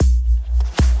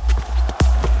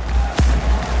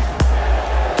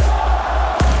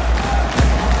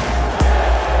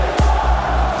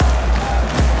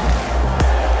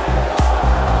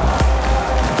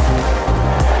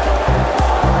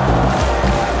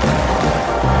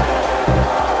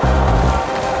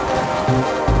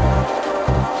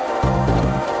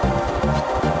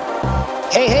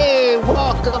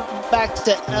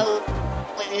to LA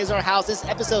is our house. This is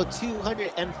episode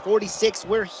 246.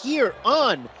 We're here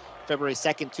on February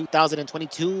 2nd,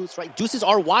 2022. That's right. Deuces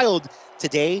are wild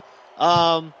today.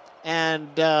 And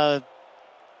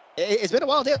it's been a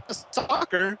wild day of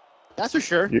soccer. That's for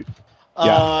sure.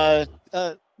 Yeah.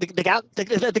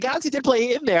 The Galaxy did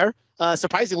play in there.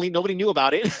 Surprisingly, nobody knew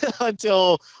about it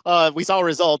until we saw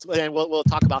results, and we'll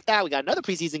talk about that. We got another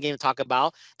preseason game to talk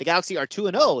about. The Galaxy are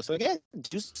 2-0, so again,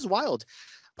 Deuce is wild.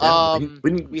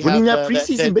 Winning that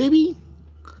preseason, baby.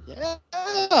 Yeah,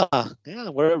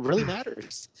 where it really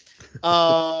matters.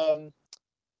 Let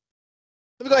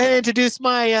me go ahead and introduce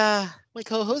my my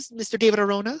co-host, Mr. David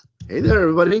Arona. Hey there,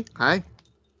 everybody. Hi.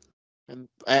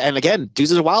 And again,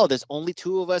 Deuces are wild. There's only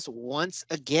two of us once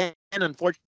again.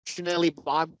 Unfortunately,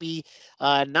 Bobby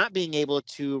not being able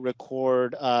to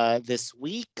record this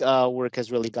week. Work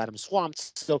has really got him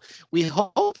swamped. So we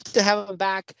hope to have him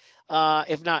back,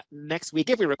 if not next week,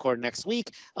 if we record next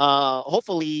week.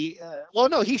 Hopefully, well,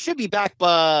 no, he should be back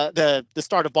by the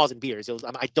start of Balls and Beers.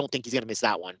 I don't think he's going to miss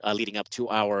that one leading up to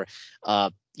our,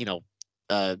 the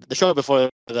show before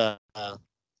the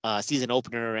season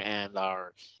opener and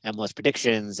our MLS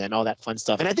predictions and all that fun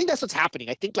stuff. And I think that's what's happening.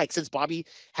 I think since Bobby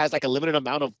has a limited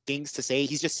amount of things to say,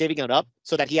 he's just saving it up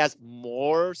so that he has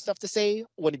more stuff to say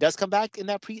when he does come back in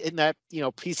that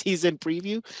preseason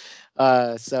preview.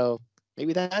 So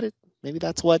maybe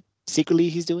that's what secretly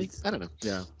he's doing. I don't know.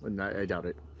 Yeah, I doubt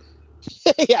it.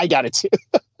 Yeah, I doubt it too.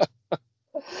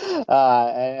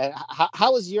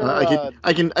 How was your? I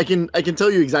can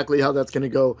tell you exactly how that's gonna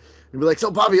go. And be like,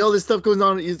 so Bobby, all this stuff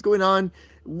is going on.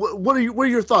 What are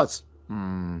your thoughts?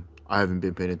 I haven't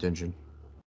been paying attention.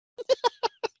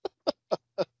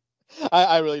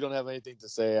 I really don't have anything to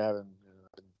say. I haven't.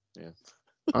 Yeah.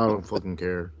 I don't fucking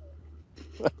care.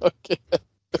 Okay.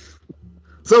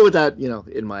 So with that,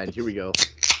 in mind, here we go.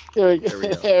 There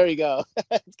we go.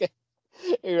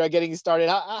 We're getting started.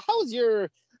 How was your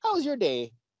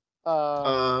day?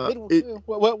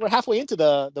 We're halfway into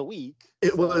the week.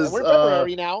 It was. We're in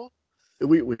February now.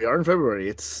 We are in February.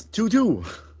 It's 2-2.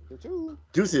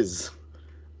 Deuces.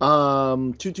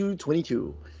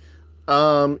 2-2-22.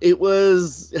 It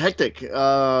was hectic.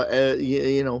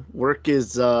 Work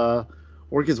is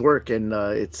work, and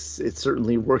it's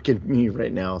certainly working me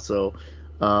right now. So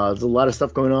there's a lot of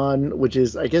stuff going on, which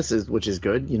is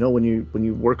good. When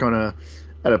you work at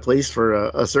a place for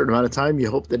a certain amount of time,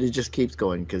 you hope that it just keeps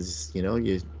going because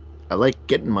I like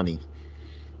getting money.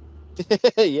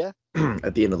 Yeah.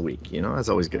 At the end of the week, that's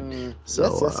always good.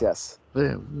 So yes.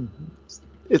 Yeah,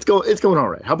 it's going all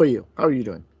right. How about you? How are you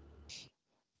doing?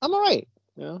 I'm all right.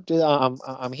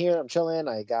 I'm here. I'm chilling.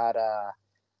 I got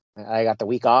the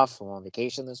week off. I'm on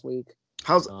vacation this week.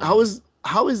 How is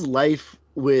life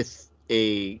with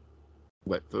a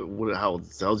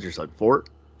how's your son? 4?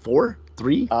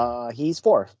 3? He's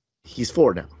 4. He's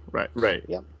 4 now. Right.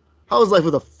 Yep. How is life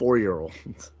with a 4-year-old?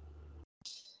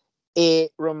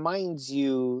 It reminds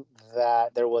you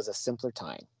that there was a simpler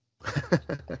time.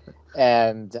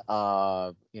 And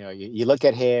you look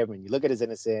at him and you look at his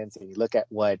innocence and you look at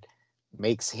what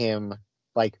makes him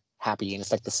happy, and it's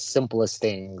the simplest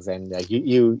things, and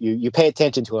you pay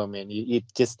attention to him, and it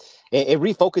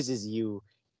refocuses you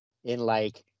in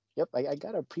yep, I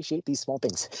gotta appreciate these small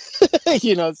things.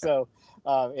 So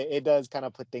it does kind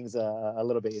of put things a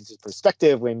little bit into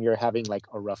perspective when you're having a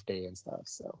rough day and stuff.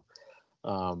 So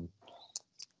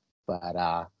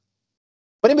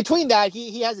but in between that,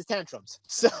 he has his tantrums.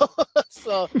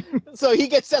 So he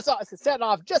gets set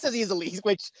off just as easily,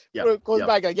 which goes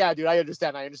back yeah, dude, I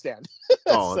understand.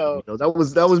 Oh, so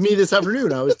that was me this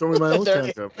afternoon. I was throwing my own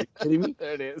tantrum. Are you kidding me?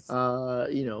 There it is.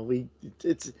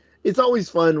 It's always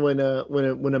fun when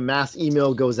a mass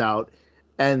email goes out,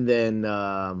 and then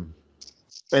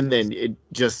it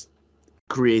just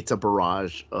creates a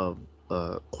barrage of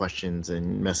questions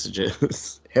and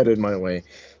messages headed my way.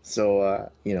 So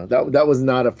that was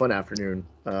not a fun afternoon.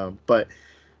 But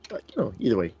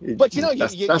either way. But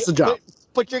that's the job.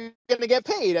 But you're gonna get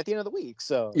paid at the end of the week.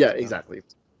 So yeah, exactly.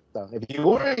 So if you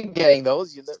weren't getting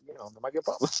those, there might be a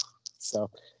problem. So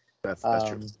that's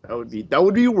true. That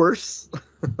would be worse.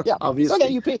 Yeah, obviously. So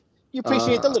yeah, you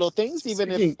appreciate the little things,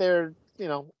 even if they're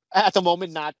at the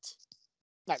moment not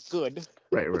good.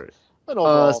 Right. But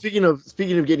overall, speaking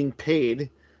of getting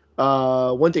paid,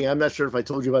 one thing, I'm not sure if I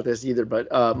told you about this either,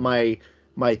 but my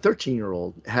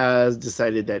 13-year-old has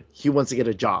decided that he wants to get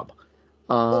a job.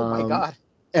 Oh my God.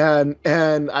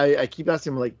 And I keep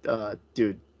asking him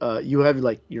dude, you have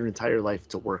your entire life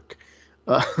to work.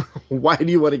 Why do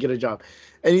you want to get a job?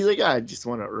 And he's like, I just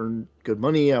want to earn good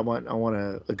money. I want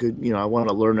a good, I want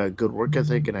to learn a good work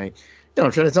ethic. And I'm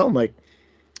trying to tell him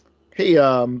hey,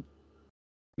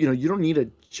 you don't need a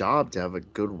job to have a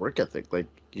good work ethic. Like,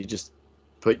 you just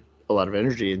put a lot of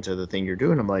energy into the thing you're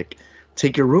doing. I'm like,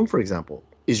 take your room, for example.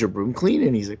 Is your room clean?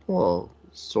 And he's like, well,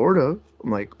 sort of.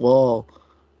 I'm like, well,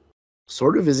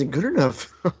 sort of isn't good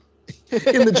enough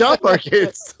in the job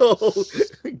market. So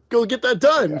go get that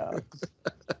done. Yeah.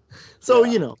 So,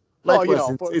 Yeah. life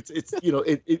Well, lessons. It's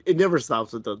it never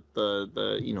stops with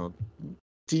the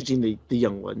teaching the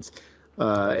young ones.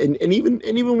 And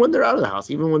even when they're out of the house,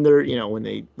 even when they're, when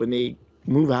they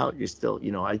move out, you're still,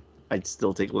 I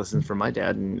still take lessons from my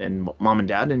dad and mom and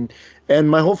dad and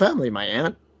my whole family. My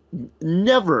aunt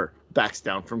never backs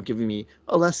down from giving me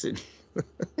a lesson.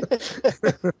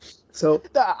 So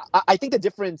I think the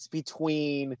difference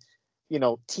between,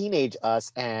 teenage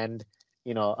us and,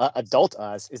 adult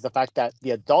us is the fact that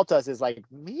the adult us is like,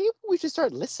 maybe we should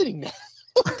start listening now.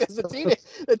 Because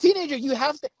the teenager, you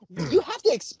have to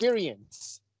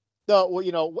experience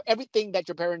everything that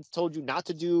your parents told you not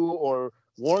to do or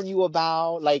warn you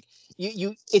about. Like,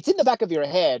 you it's in the back of your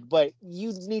head, but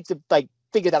you need to, like,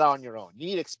 figure that out on your own. You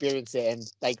need to experience it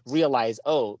and, like, realize,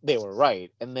 oh, they were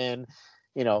right. And then,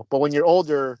 but when you're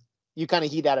older, you kind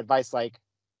of heed that advice, like,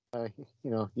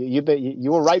 you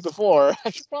were right before. I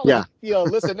should probably,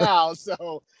 listen now.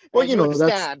 So, well, and you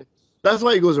understand. that's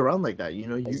why it goes around like that.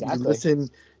 You Exactly. listen.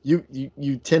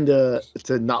 You tend to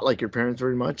not like your parents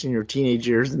very much in your teenage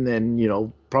years, and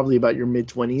then probably about your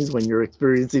mid-20s when you're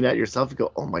experiencing that yourself, you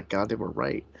go, oh my god, they were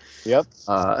right. Yep.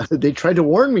 They tried to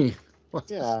warn me.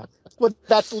 Yeah. Well,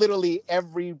 that's literally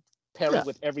every parent Yeah.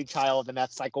 with every child, and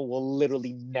that cycle will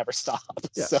literally never stop.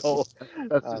 Yeah. So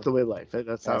That's just the way of life.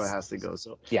 That's how it has to go.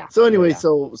 So yeah. So anyway, Yeah.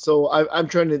 so I'm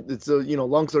trying to. So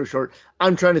long story short,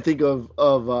 I'm trying to think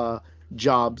of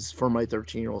jobs for my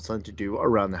 13-year-old son to do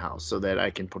around the house so that I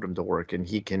can put him to work and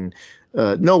he can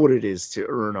know what it is to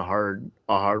earn a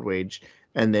hard wage.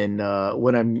 And then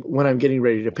when I'm getting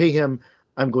ready to pay him,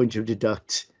 I'm going to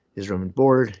deduct his room and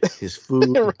board, his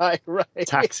food, right.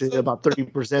 taxes, about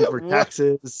 30% for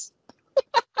taxes.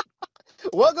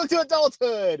 Welcome to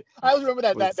adulthood. I always remember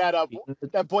that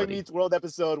Boy Buddy. Meets World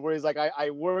episode where he's like, I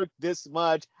worked this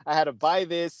much, I had to buy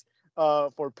this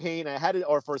for paint, I had it,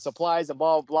 or for supplies and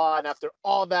blah blah, and after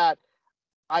all that,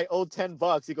 I owe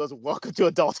 $10. He goes, welcome to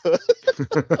adulthood.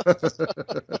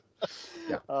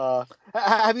 Yeah.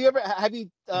 Have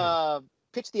you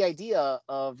pitched the idea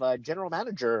of general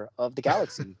manager of the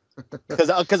Galaxy?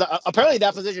 Because apparently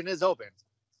that position is open.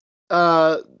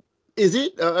 Is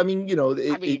it? I mean,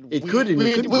 it could and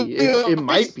it couldn't be. It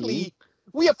might be.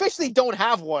 We officially don't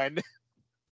have one.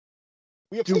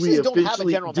 We Do we officially don't have a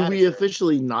officially? general Do we manager.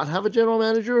 officially not have a general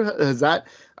manager? Has that?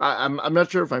 I'm not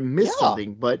sure if I missed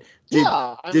something, but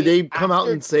did they come out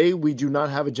and say we do not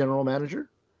have a general manager?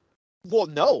 Well,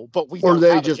 no, but we Or don't they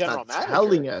have a just general not manager.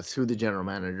 telling us who the general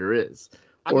manager is.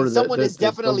 I mean, or someone is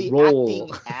definitely the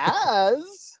role. acting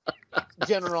as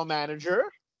general manager.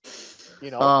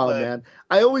 Oh but, man,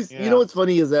 I always, what's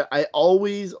funny is that I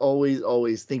always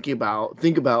think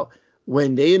about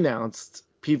when they announced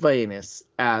Pete Vagenas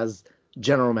as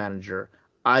general manager.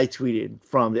 I tweeted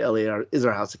from the LA Is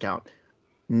Our House account.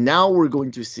 Now we're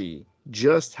going to see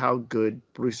just how good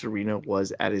Bruce Arena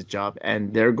was at his job,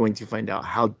 and they're going to find out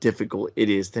how difficult it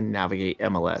is to navigate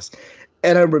MLS.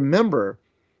 And I remember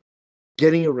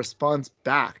getting a response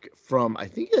back from, I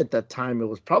think at that time it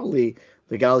was probably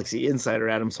the Galaxy Insider,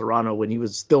 Adam Serrano, when he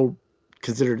was still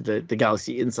considered the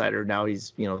Galaxy Insider. Now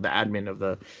he's the admin of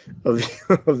the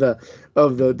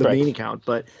right. main account.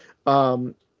 But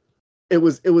it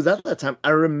was at that time I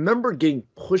remember getting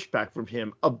pushback from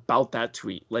him about that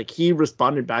tweet. Like, he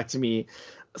responded back to me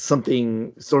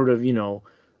something sort of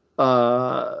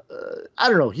I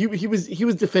don't know. He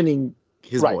was defending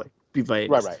his boy, Pete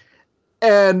Vagenas. Right.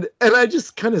 And I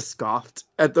just kind of scoffed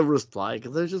at the reply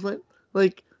because I just went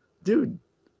like, dude,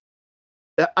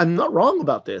 I'm not wrong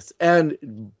about this. And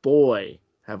boy,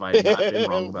 have I not been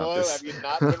wrong about this. Have you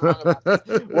not been wrong about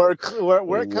this? We're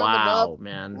coming up,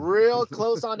 man, real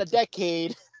close on a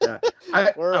decade. Yeah.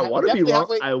 I want to be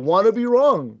wrong. I want to be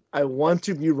wrong. I want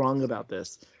to be wrong about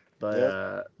this.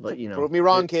 But prove me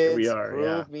wrong, kids. Here we are.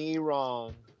 Prove me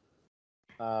wrong.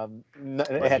 That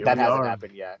hasn't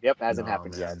happened yet. Yep, hasn't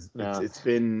happened yet. No.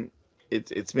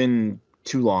 It's been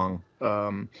too long.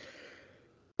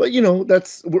 But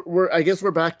that's I guess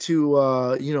we're back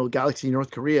to Galaxy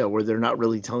North Korea, where they're not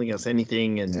really telling us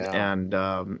anything, and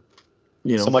so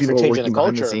much for changing the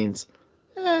culture. The scenes.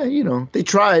 They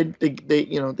tried.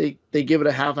 They give it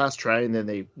a half-assed try, and then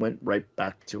they went right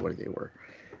back to where they were.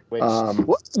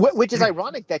 Which is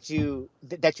ironic that you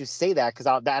say that,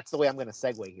 because that's the way I'm going to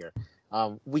segue here.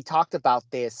 We talked about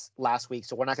this last week,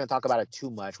 so we're not going to talk about it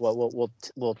too much.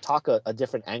 We'll talk a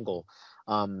different angle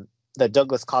the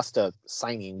Douglas Costa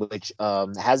signing, which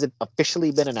hasn't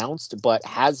officially been announced, but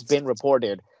has been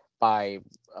reported by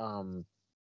Tom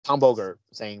Bogert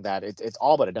saying that it's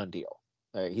all but a done deal.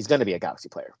 He's going to be a Galaxy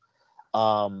player.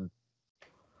 And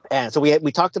so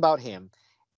we talked about him,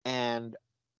 and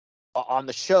on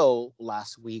the show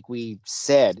last week, we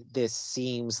said this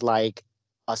seems like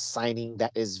a signing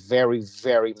that is very,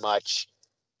 very much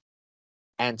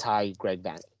anti Greg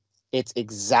Vanney. It's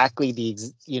exactly the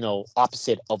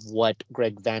opposite of what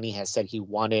Greg Vanney has said he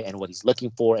wanted and what he's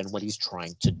looking for and what he's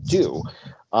trying to do.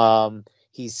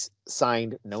 He's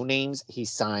signed no names.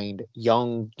 He's signed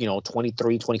young,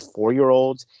 23,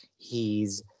 24-year-olds.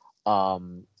 He's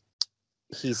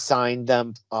signed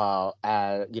them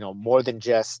more than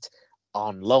just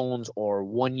on loans or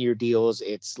 1-year deals.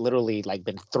 It's literally like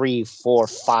been 3, 4,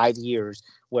 5 years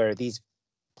where these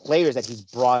players that he's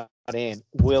brought in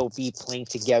will be playing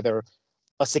together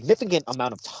a significant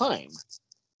amount of time,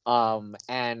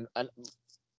 and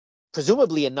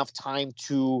presumably enough time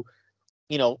to,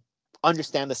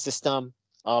 understand the system.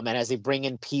 And as they bring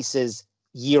in pieces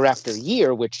year after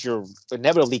year, which you're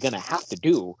inevitably going to have to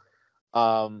do,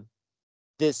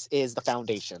 this is the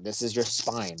foundation. This is your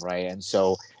spine, right? And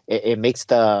so it makes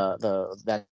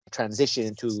that transition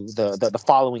into the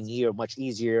following year much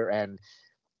easier. And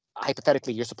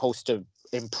hypothetically, you're supposed to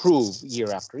improve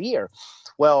year after year.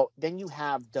 Well, then you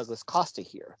have Douglas Costa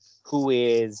here, who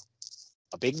is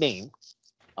a big name.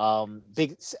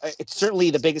 It's certainly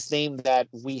the biggest name that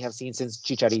we have seen since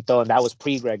Chicharito, and that was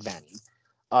pre-Greg Vanney.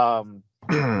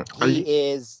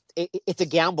 It's a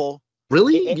gamble.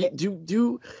 Really?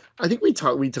 I think we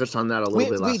touched on that a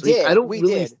little bit last week. I don't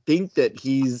really think that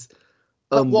he's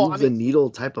a move the needle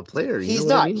type of player. He's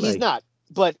not. He's not.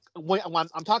 But when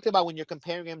I'm talking about when you're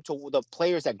comparing him to the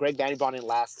players that Greg Vanney brought in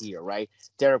last year, right?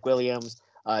 Derek Williams,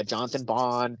 Jonathan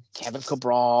Bond, Kevin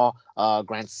Cabral,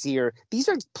 Grant Sear. These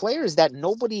are players that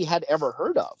nobody had ever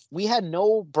heard of. We had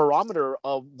no barometer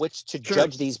of which to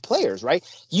judge these players, right?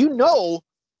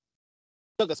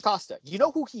 Douglas Costa. You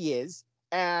know who he is,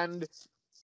 and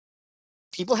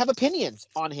people have opinions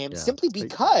on him simply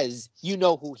because you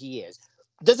know who he is.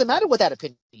 Doesn't matter what that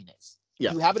opinion is.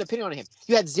 Yeah. You have an opinion on him.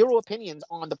 You had zero opinions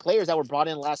on the players that were brought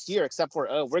in last year, except for,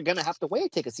 we're going to have to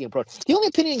wait to see him pro. The only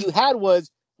opinion you had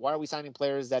was, why are we signing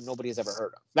players that nobody has ever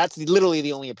heard of? That's literally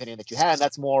the only opinion that you had.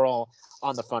 That's more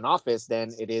on the front office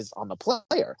than it is on the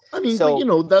player. I mean,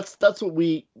 so, but, that's what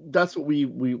we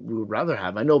would rather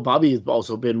have. I know Bobby has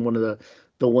also been one of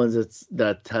the ones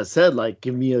that has said, like,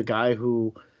 give me a guy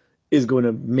who is going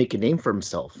to make a name for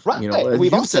himself. Right.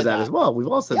 We've all said that as well. We've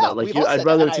all said that. Like, I'd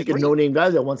rather take a no-name guy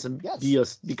that wants to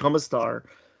become a star,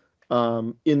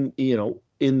 in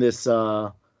this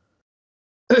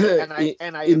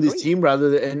in this team rather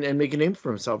than and make a name for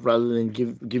himself rather than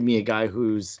give me a guy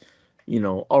who's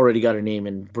already got a name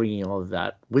and bringing all of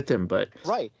that with him. But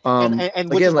right, and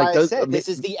which again, is why I said this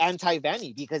is the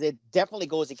anti-Vanney, because it definitely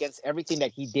goes against everything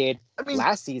that he did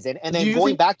last season. And then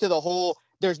going back to the whole,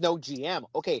 there's no GM.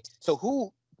 Okay, so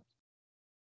who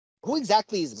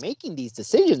exactly is making these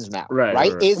decisions now?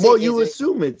 Right? You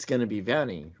assume it's going to be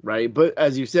Vanney, right? But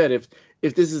as you said,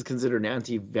 if this is considered an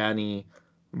anti-Vanney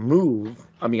move,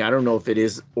 I mean, I don't know if it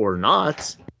is or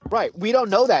not. Right, we don't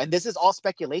know that, and this is all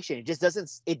speculation. It just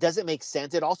doesn't make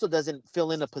sense. It also doesn't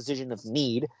fill in a position of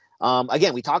need.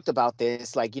 Again, we talked about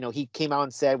this. Like, he came out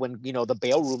and said when the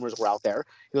Bale rumors were out there,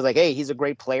 he was like, "Hey, he's a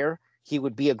great player. He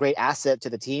would be a great asset to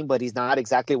the team, but he's not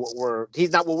exactly what we're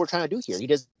trying to do here. He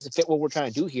doesn't fit what we're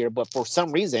trying to do here." But for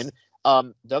some reason,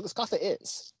 Douglas Costa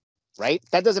is. Right?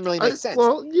 That doesn't really make sense.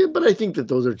 Well, yeah, but I think that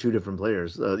those are two different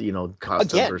players.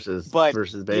 Costa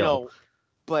versus Bale.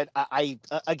 But I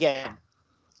again,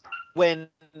 when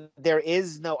there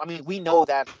is no, I mean, we know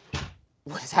that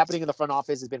what's happening in the front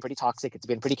office has been pretty toxic. It's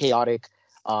been pretty chaotic.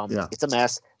 It's a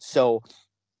mess. So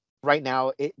right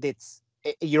now,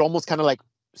 you're almost kind of like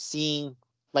seeing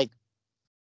like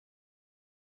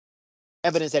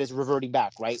evidence that is reverting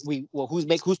back, right?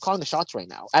 Who's calling the shots right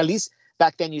now? At least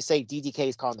back then, you say DDK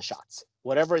is calling the shots.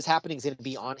 Whatever is happening is going to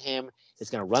be on him. It's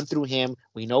going to run through him.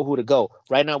 We know who to go.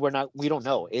 Right now, we don't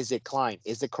know. Is it Klein?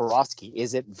 Is it Karofsky?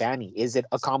 Is it Vanney? Is it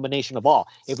a combination of all?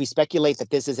 If we speculate that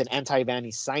this is an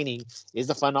anti-Vanney signing, is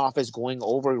the front office going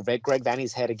over Greg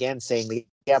Vanney's head again, saying,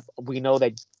 "Yeah, we know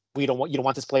that you don't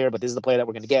want this player, but this is the player that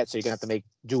we're going to get, so you're going to have to make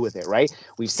do with it," right?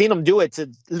 We've seen them do it to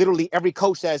literally every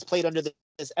coach that has played under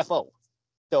this FO.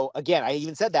 So again, I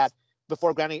even said that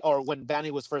before when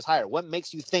Vanney was first hired. What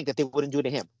makes you think that they wouldn't do it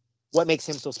to him? What makes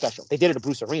him so special? They did it to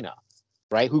Bruce Arena,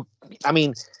 right?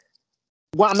 I'm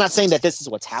not saying that this is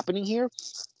what's happening here.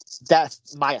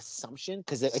 That's my assumption,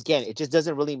 because again, it just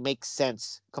doesn't really make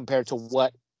sense compared to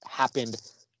what happened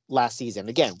last season.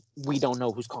 Again, we don't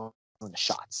know who's calling the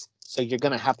shots, so you're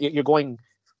going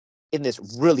in this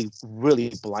really,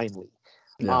 really blindly.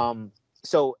 Yeah.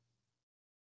 So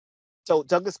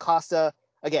Douglas Costa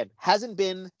again hasn't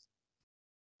been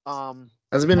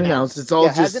announced. It's all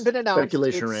just hasn't been announced.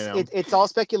 Speculation right now. It's all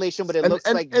speculation, but it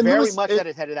looks like very Lewis, much that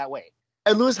it's headed that way.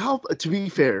 And Lewis, to be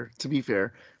fair,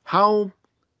 how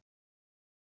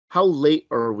late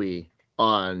are we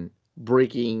on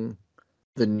breaking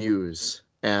the news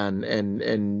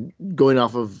and going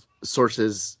off of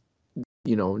sources,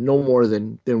 no more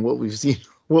than what we've seen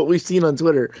on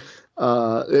Twitter,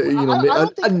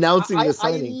 announcing the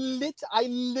signing. I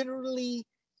literally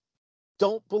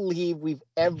don't believe we've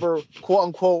ever quote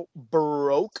unquote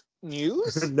broke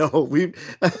news. No,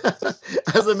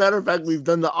 as a matter of fact, we've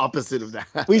done the opposite of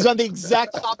that. We've done the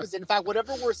exact opposite. In fact,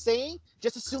 whatever we're saying,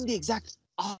 just assume the exact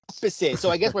opposite.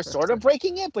 So I guess we're sort of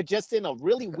breaking it, but just in a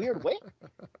really weird way.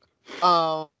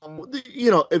 If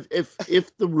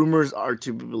the rumors are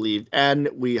to be believed, and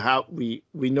we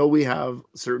know we have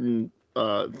certain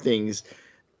things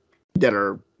that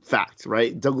are facts,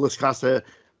 right? Douglas Costa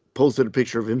posted a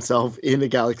picture of himself in a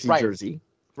Galaxy jersey,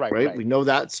 right? We know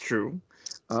that's true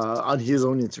on his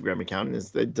own Instagram account.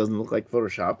 It doesn't look like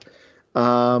Photoshop,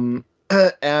 and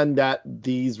that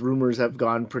these rumors have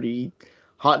gone pretty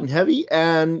hot and heavy,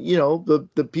 and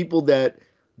the people that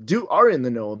are in the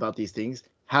know about these things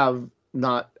have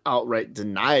not outright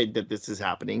denied that this is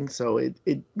happening. So it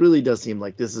really does seem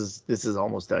like this is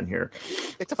almost done here.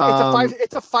 It's a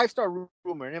 5-star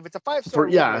rumor, and if it's a 5-star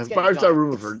rumor, 5-star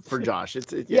rumor for Josh.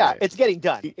 It's getting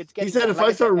done. He said a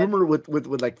 5-star rumor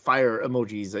with like fire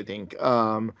emojis, I think.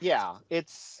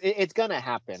 It's gonna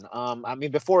happen. I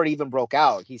mean, before it even broke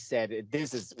out, he said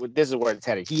this is where it's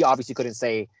headed. He obviously couldn't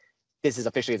say this is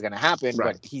officially going to happen,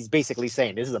 but he's basically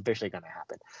saying this is officially going to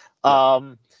happen.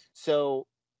 Yeah. So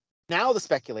now the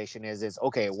speculation is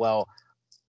okay, well,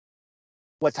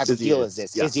 what type of deal is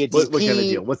this? Yeah. Is he a DP? What kind of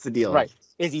deal? What's the deal? Right.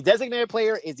 Is he a designated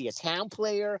player? Is he a town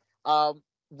player?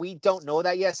 We don't know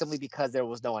that yet, simply because there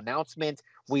was no announcement.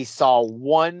 We saw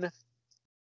one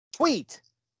tweet.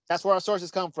 That's where our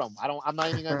sources come from. I'm not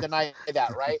even gonna deny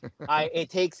that, right?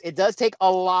 It does take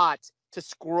a lot to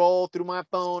scroll through my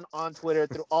phone, on Twitter,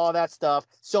 through all that stuff,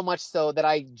 so much so that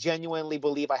I genuinely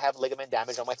believe I have ligament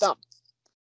damage on my thumb.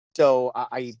 So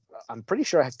I'm pretty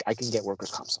sure I can get workers'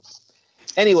 comp somehow.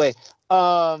 Anyway,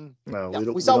 no,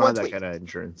 we don't have that kind of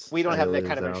insurance. We don't have that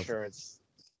kind of insurance.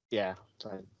 Yeah.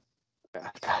 God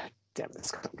damn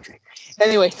this country.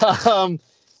 Anyway,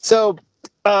 so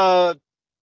one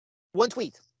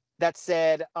tweet that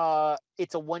said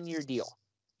it's a 1-year deal.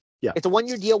 Yeah. It's a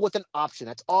 1-year deal with an option.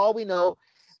 That's all we know.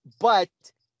 But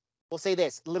we'll say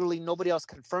this, literally nobody else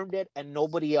confirmed it, and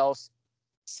nobody else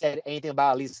said anything about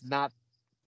it, at least not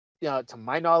to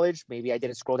my knowledge. Maybe I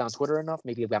didn't scroll down Twitter enough.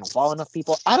 Maybe I don't follow enough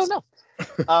people. I don't know.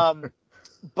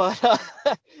 But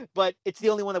it's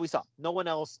the only one that we saw. No one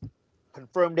else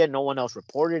confirmed it. No one else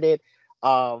reported it.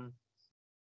 Again,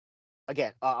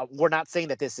 we're not saying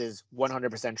that this is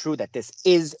 100% true, that this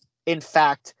is, in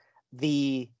fact,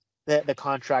 the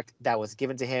contract that was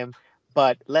given to him,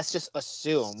 but let's just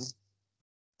assume,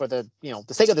 for the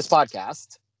sake of this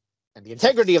podcast and the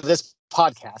integrity of this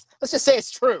podcast, let's just say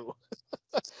it's true.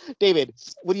 David,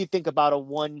 what do you think about a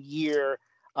 1-year,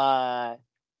 $5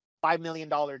 million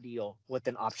deal with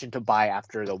an option to buy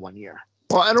after the 1 year?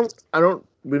 Well,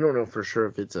 we don't know for sure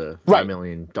if it's a $5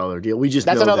 million deal. We just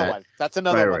know another one. That's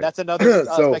another one. That's another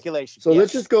speculation. So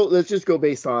let's just go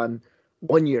based on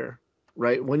 1 year,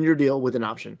 right? 1-year deal with an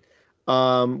option.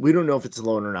 We don't know if it's a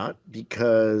loan or not,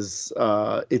 because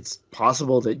it's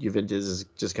possible that Juventus is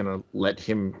just going to let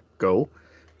him go,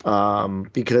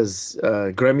 because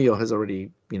Gremio has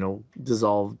already,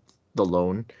 dissolved the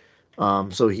loan.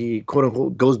 So he, quote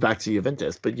unquote, goes back to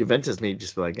Juventus, but Juventus may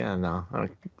just be like, no,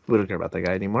 we don't care about that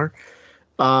guy anymore.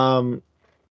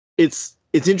 It's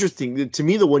interesting. To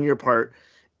me, the 1-year part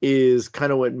is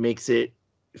kind of what makes it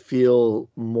feel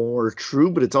more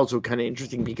true, but it's also kind of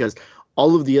interesting because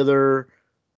all of the other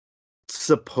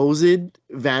supposed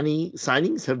Vanni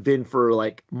signings have been for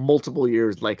like multiple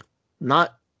years, like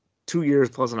not 2 years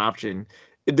plus an option.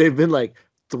 They've been like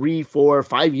 3, 4,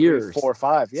 5 years. 4 or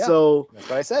 5, yeah. So that's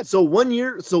what I said. So 1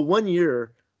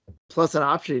 year plus an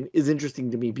option is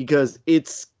interesting to me because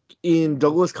it's in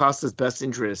Douglas Costa's best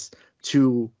interest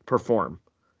to perform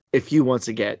if he wants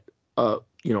to get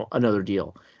another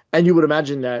deal. And you would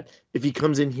imagine that if he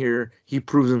comes in here, he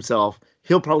proves himself,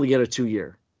 he'll probably get a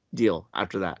 2-year deal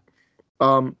after that.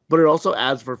 But it also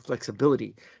adds for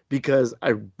flexibility because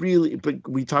but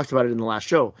we talked about it in the last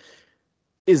show.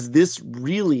 Is this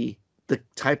really the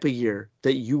type of year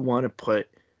that you want to put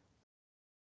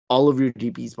all of your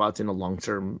DP spots in a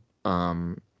long-term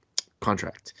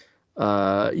contract.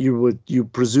 You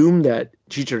presume that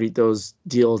Chicharito's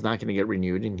deal is not going to get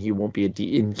renewed, and he won't be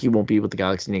he won't be with the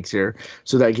Galaxy next year.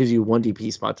 So that gives you one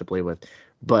DP spot to play with.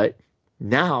 But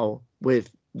now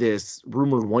with this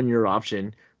rumored 1-year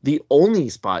option, the only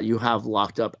spot you have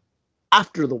locked up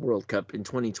after the World Cup in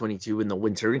 2022 in the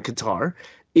winter in Qatar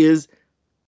is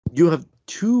you have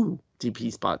 2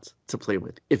 DP spots to play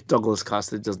with if Douglas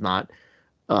Costa does not,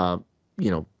 uh,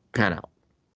 pan out.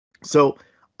 So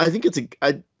I think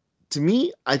to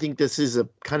me, I think this is a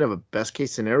kind of a best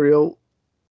case scenario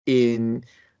in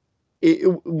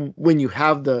when you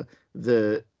have the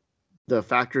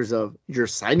factors of you're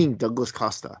signing Douglas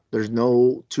Costa. There's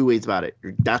no two ways about it.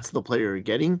 That's the player you're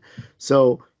getting.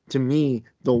 So to me,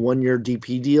 the 1-year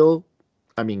DP deal,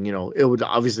 I mean, it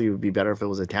would be better if it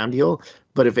was a TAM deal,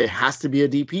 but if it has to be a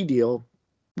DP deal,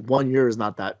 1 year is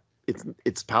not that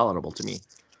it's palatable to me,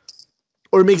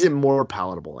 or it makes it more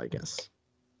palatable, I guess.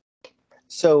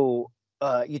 So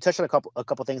you touched on a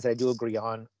couple things that I do agree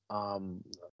on.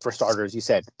 For starters, you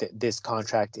said this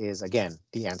contract is, again,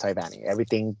 the anti-Vanney.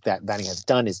 Everything that Vanney has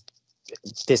done is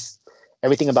this.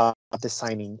 Everything about this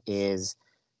signing is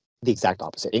the exact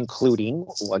opposite, including,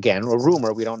 again, a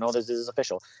rumor. We don't know this is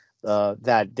official.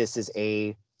 That this is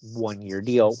a 1-year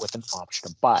deal with an option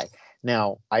to buy.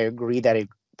 Now, I agree that it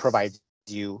provides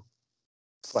you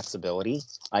flexibility.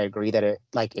 I agree that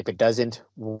if it doesn't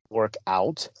work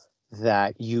out,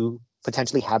 that you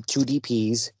potentially have 2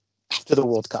 DPs after the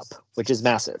World Cup, which is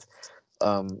massive.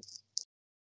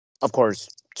 Of course,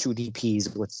 2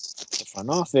 DPs with the front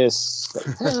office.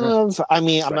 I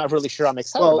mean, I'm not really sure I'm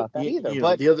excited about that either.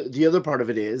 But the other part of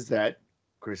it is that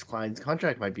Chris Klein's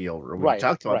contract might be over. We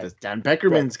talked about this. Dan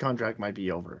Beckerman's contract might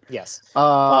be over. Yes.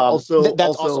 Also,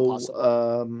 that's also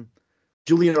possible.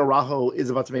 Julian Araujo is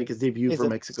about to make his debut for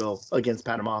Mexico against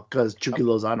Panama because Chucky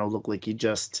Lozano looked like he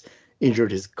just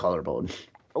injured his collarbone.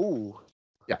 Oh.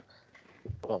 Yeah.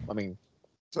 Well, I mean,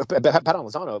 pat on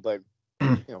Lozano, but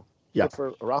yeah,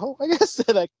 for Araujo, I guess.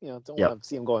 Don't want to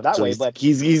see him going that way. But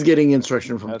he's getting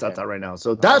instruction from Tata right now.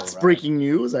 So that's breaking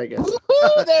news, I guess.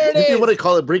 There it is. If you want to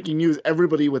call it breaking news,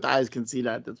 everybody with eyes can see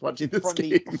that's watching this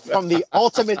game. From the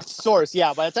ultimate source.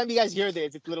 Yeah, by the time you guys hear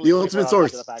this, it's literally the ultimate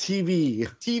source.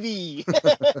 TV.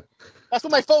 That's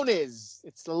what my phone is.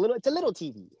 It's a little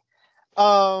TV.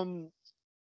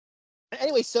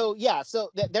 Anyway, so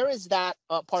there is that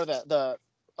part of the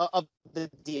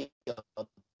deal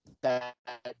that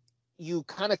you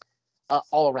kind of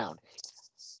all around.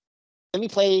 Let me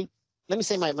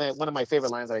say my one of my favorite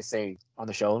lines that I say on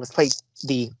the show. Let's play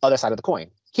the other side of the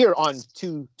coin here on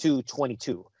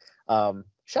 2/2/22.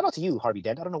 Shout out to you, Harvey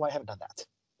Dent. I don't know why I haven't done that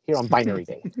here on Binary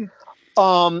Day.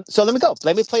 So let me go.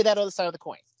 Let me play that other side of the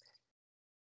coin.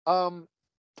 On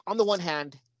the one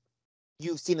hand,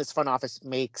 you've seen this front office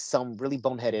make some really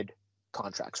boneheaded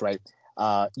contracts, right?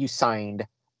 You signed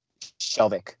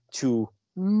Shelvik to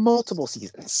multiple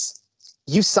seasons.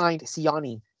 You signed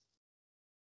Siani.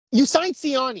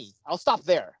 I'll stop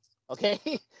there. Okay.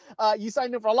 You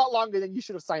signed him for a lot longer than you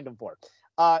should have signed him for.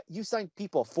 You signed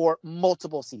people for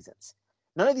multiple seasons.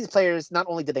 None of these players, not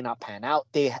only did they not pan out,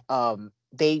 they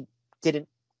didn't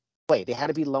play. They had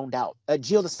to be loaned out.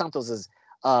 Gio dos Santos's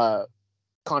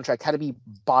contract had to be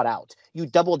bought out. You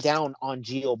doubled down on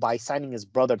Gio by signing his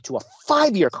brother to a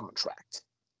 5-year contract,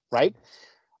 right?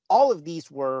 All of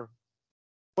these were,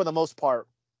 for the most part,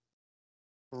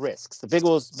 risks. The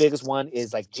biggest one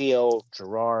is like Gio,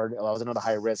 Gerard. That was another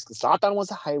high risk. Zlatan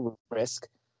was a high risk,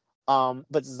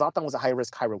 but Zlatan was a high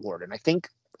risk, high reward. And I think,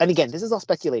 and again, this is all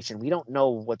speculation. We don't know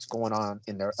what's going on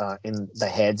in their in the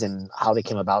heads and how they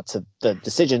came about to the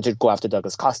decision to go after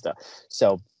Douglas Costa.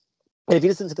 So, if you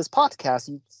listen to this podcast,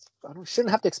 you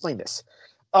shouldn't have to explain this.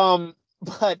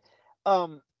 But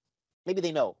maybe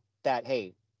they know that,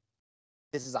 hey,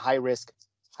 this is a high risk,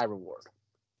 high reward,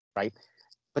 right?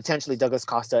 Potentially Douglas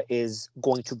Costa is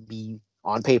going to be,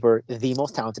 on paper, the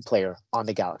most talented player on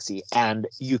the Galaxy. And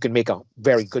you can make a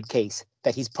very good case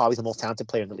that he's probably the most talented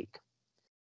player in the league.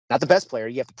 Not the best player,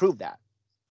 you have to prove that.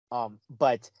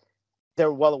 But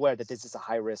they're well aware that this is a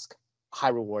high risk, high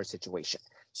reward situation.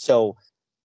 So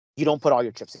you don't put all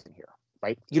your chips in here,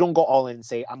 right? You don't go all in and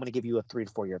say, I'm going to give you a 3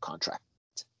 to 4 year contract.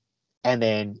 And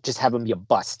then just have him be a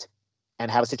bust. And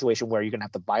have a situation where you're going to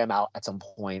have to buy him out at some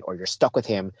point, or you're stuck with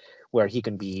him where he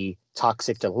can be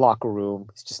toxic to the locker room.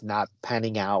 It's just not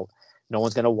panning out. No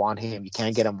one's going to want him. You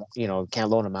can't get him, can't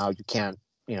loan him out. You can't,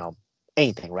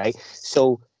 anything, right?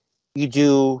 So you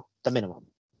do the minimum.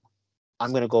 I'm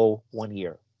going to go 1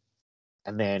 year.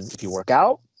 And then if you work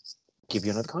out, give you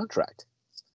another contract.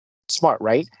 Smart,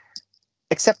 right?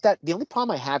 Except that the only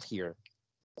problem I have here,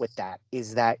 with that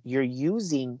is that you're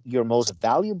using your most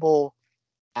valuable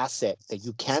asset that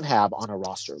you can have on a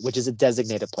roster, which is a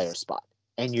designated player spot,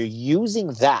 and you're using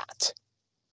that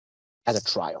as a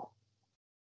trial.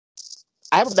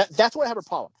 That's where I have a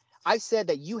problem. I said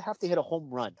that you have to hit a home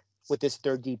run with this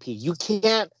third DP. You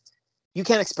can't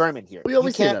experiment here. We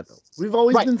always say that, though. We've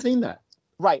always been saying that.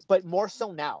 Right, but more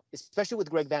so now, especially with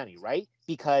Greg Vanney, right?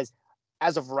 Because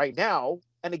as of right now,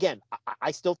 and again,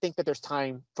 I still think that there's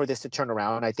time for this to turn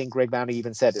around. I think Greg Vanney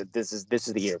even said that this is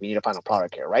the year. We need a final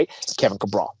product here, right? Kevin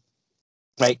Cabral.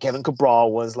 Right? Kevin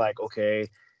Cabral was like, okay,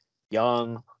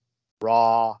 young,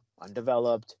 raw,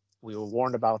 undeveloped. We were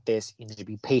warned about this. You need to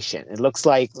be patient. It looks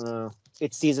like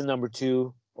it's season number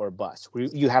 2 or bust.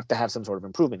 You have to have some sort of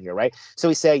improvement here, right? So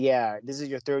he said, yeah, this is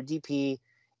your third DP.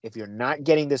 If you're not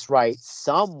getting this right,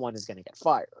 someone is going to get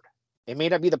fired. It may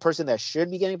not be the person that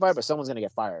should be getting fired, but someone's going to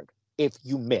get fired if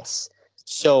you miss.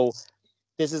 So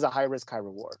this is a high risk, high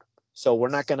reward. So we're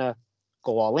not going to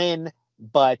go all in,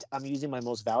 but I'm using my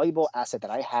most valuable asset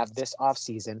that I have this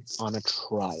offseason on a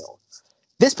trial.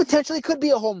 This potentially could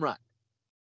be a home run.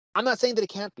 I'm not saying that it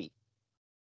can't be.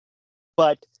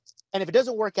 And if it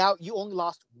doesn't work out, you only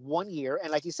lost 1 year.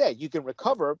 And like you said, you can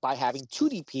recover by having 2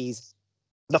 DPs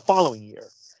the following year.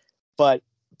 But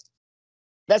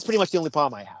that's pretty much the only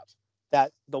problem I have.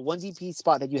 That the 1 DP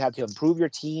spot that you have to improve your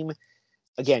team,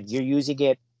 again, you're using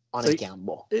it on a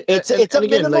gamble. It's a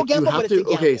minimal gamble, but it's a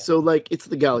gamble. Okay, so like it's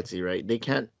the Galaxy, right? They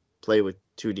can't play with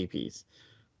 2 DPs,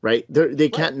 right? They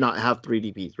can't not have 3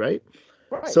 DPs, right?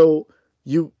 Right. So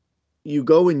you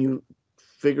go and you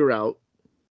figure out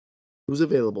who's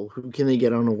available, who can they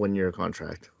get on a 1-year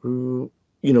contract, who's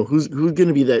going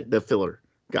to be the filler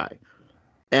guy,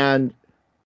 and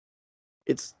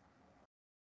it's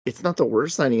not the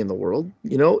worst signing in the world,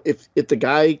 if the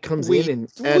guy comes in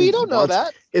and we don't know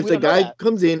that. If the guy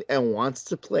comes in and wants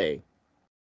to play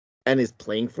and is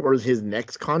playing for his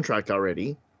next contract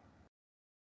already,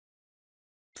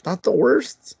 it's not the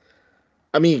worst.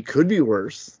 I mean, it could be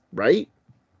worse, right?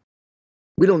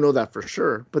 We don't know that for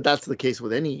sure, but that's the case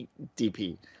with any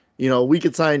DP. We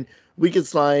could sign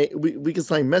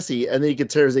Messi, and then he could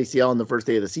tear his ACL on the first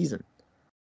day of the season.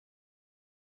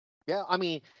 Yeah, I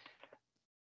mean,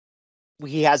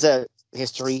 he has a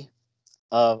history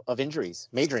of injuries,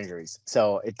 major injuries.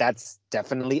 So that's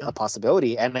definitely a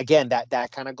possibility. And again,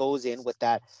 that kind of goes in with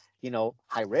that,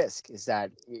 high risk is that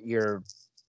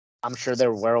I'm sure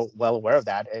they're well aware of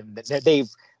that. And they've,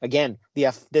 again,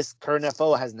 this current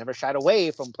FO has never shied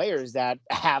away from players that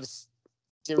have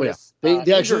serious they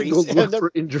actually injuries. go look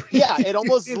for injuries. Yeah, it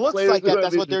almost looks like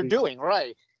that's what they're doing.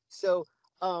 Right. So,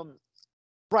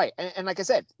 right. And like I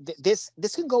said, this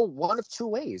can go one of 2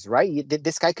 ways, right?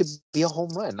 This guy could be a home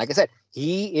run. Like I said,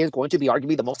 he is going to be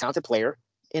arguably the most talented player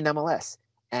in MLS.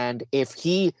 And if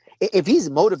he's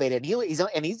motivated,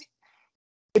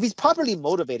 if he's properly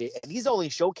motivated and he's only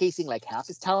showcasing like half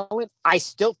his talent, I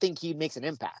still think he makes an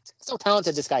impact. That's how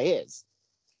talented this guy is.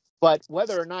 But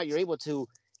whether or not you're able to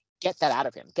get that out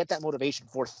of him, get that motivation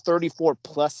for 34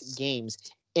 plus games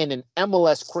in an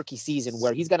MLS quirky season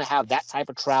where he's going to have that type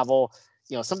of travel,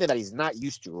 something that he's not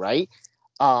used to, right?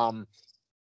 How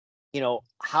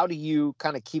do you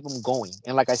kind of keep him going?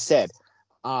 And like I said,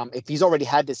 if he's already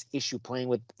had this issue playing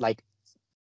with like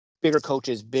bigger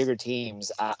coaches, bigger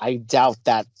teams, I doubt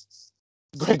that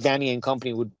Greg Vanney and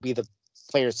company would be the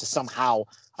players to somehow,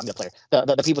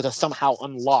 the people to somehow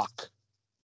unlock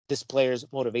this player's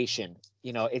motivation.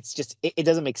 It's just, it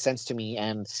doesn't make sense to me.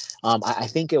 And I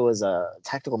think it was a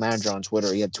tactical manager on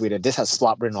Twitter. He had tweeted, "This has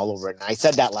flop written all over it." And I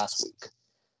said that last week.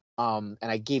 And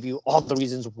I gave you all the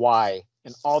reasons why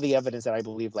and all the evidence that I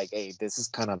believe, like, hey, this is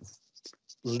kind of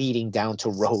leading down to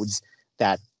roads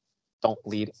that don't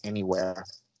lead anywhere.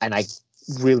 And I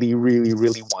really, really,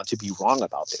 really want to be wrong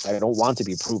about this. I don't want to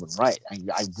be proven right.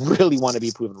 I really want to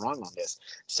be proven wrong on this.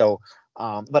 So,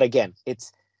 but again,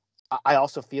 I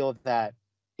also feel that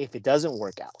if it doesn't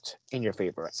work out in your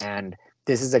favor, and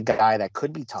this is a guy that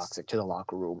could be toxic to the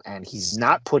locker room, and he's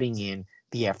not putting in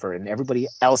the effort and everybody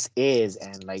else is,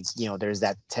 and like, there's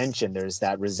that tension, there's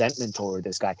that resentment toward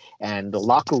this guy, and the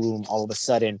locker room all of a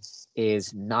sudden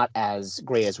is not as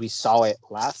great as we saw it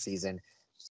last season.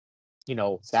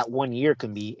 That 1 year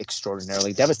can be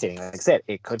extraordinarily devastating. Like I said,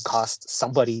 it could cost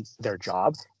somebody their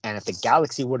job. And if the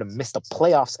Galaxy were to miss the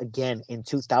playoffs again in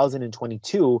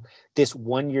 2022, this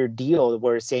 1 year deal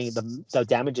where it's saying the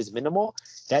damage is minimal,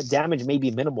 that damage may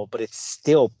be minimal, but it's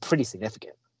still pretty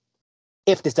significant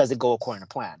if this doesn't go according to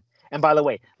plan. And by the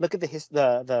way, look at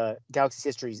the Galaxy's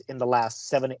histories in the last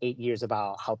 7 to 8 years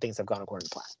about how things have gone according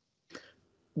to plan.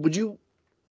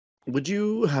 Would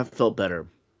you have felt better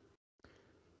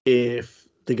if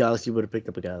the Galaxy would have picked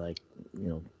up a guy like,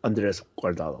 Andres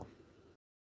Guardado?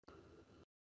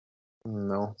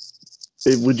 No.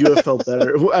 Would you have felt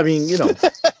better? I mean,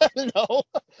 No.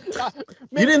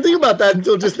 You didn't think about that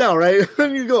until just now, right?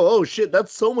 And you go, oh shit,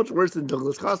 that's so much worse than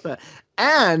Douglas Costa.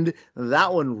 And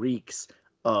that one reeks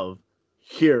of,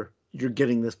 here, you're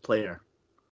getting this player.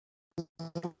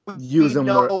 Use we him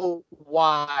know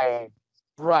why.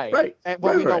 Right. Right.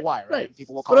 We know why, right?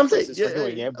 People will call us racist for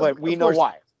doing it, but we know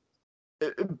why.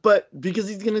 But because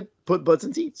he's going to put butts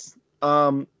in seats.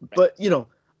 But,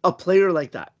 a player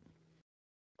like that.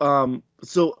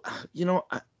 So,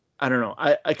 I don't know.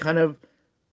 I kind of,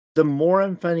 the more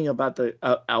I'm finding about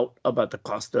about the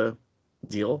Costa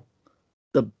deal,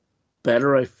 the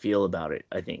better I feel about it,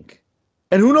 I think.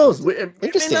 And who knows? It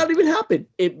may not even happen.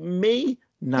 It may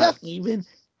not even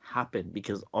happen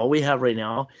because all we have right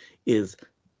now is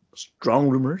strong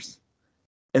rumors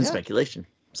and speculation.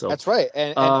 So that's right.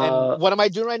 And what am I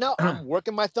doing right now? I'm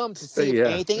working my thumb to see if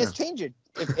anything is changing.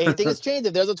 If anything has changed,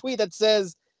 if there's a tweet that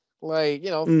says, like,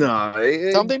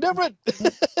 something different.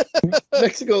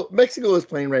 Mexico is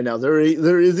playing right now. There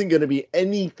isn't going to be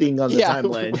anything on the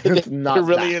timeline. It's not. It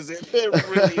really isn't. It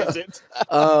really isn't.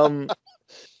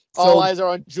 All eyes are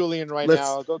on Julian right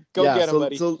now. Go get him,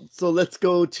 buddy. So let's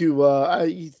go to.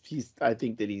 He's. I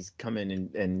think that he's come in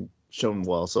and shown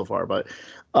well so far, but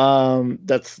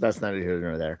that's neither here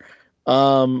nor there.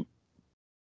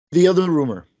 The other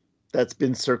rumor that's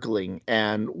been circling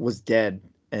and was dead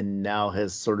and now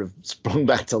has sort of sprung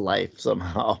back to life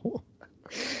somehow.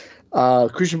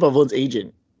 Christian Pavon's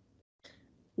agent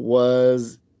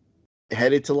was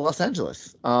headed to Los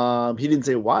Angeles. He didn't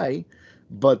say why,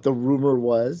 but the rumor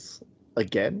was,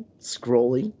 again,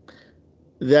 scrolling,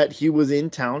 that he was in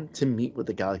town to meet with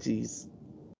the Galaxy's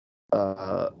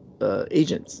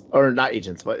agents, or not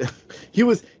agents, but he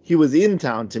was in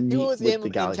town to meet with the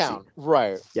Galaxy. In town.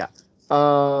 Right. Yeah.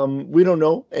 We don't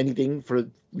know anything for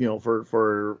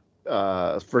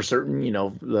certain.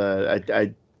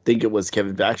 I think it was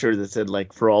Kevin Baxter that said,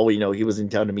 like, for all we know, he was in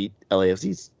town to meet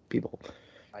LAFC's people.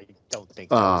 I don't think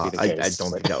that would be the case. I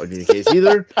don't think that would be the case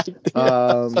either.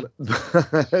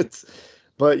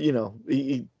 But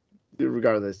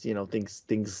regardless,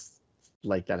 things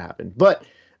like that happen. But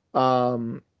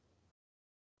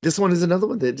this one is another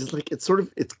one that just like it's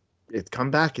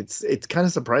come back. It's kind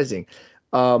of surprising.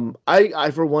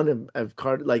 I for one have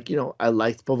card like I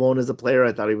liked Pavon as a player.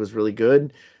 I thought he was really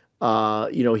good.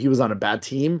 He was on a bad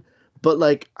team, but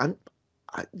like I've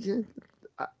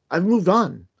moved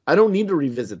on. I don't need to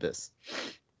revisit this.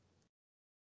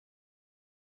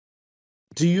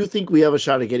 Do you think we have a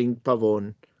shot at getting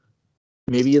Pavon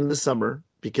maybe in the summer,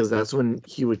 because that's when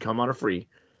he would come on a free?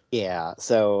 Yeah.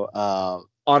 So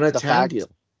on a TAM deal.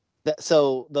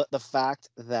 So the fact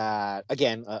that,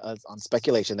 again, on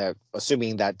speculation, that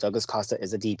assuming that Douglas Costa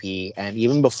is a DP, and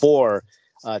even before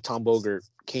Tom Bogert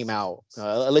came out,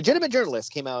 a legitimate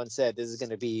journalist came out and said this is going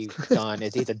to be done.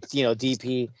 It's a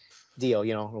DP deal.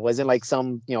 It wasn't like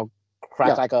some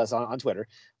crack like us on Twitter.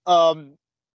 So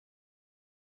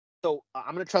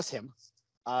I'm going to trust him,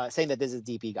 saying that this is a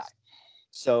DP guy.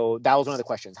 So that was one of the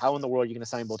questions. How in the world are you going to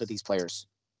sign both of these players?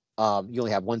 You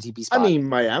only have one DP spot. I mean,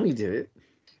 Miami did it.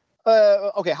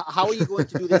 Okay, how are you going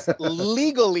to do this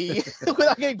legally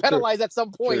without getting penalized at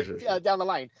some point down the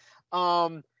line?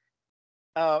 And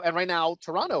right now,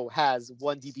 Toronto has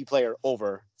one DP player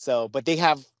over, but they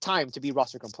have time to be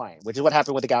roster compliant, which is what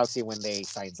happened with the Galaxy when they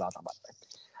signed Zlatan, by the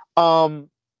way.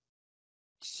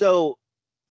 So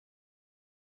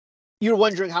you're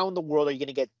wondering how in the world are you going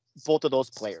to get both of those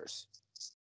players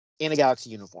in a Galaxy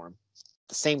uniform at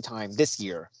the same time this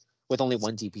year with only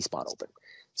one DP spot open?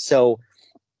 So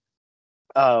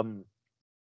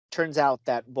turns out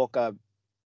that Boca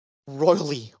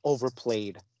royally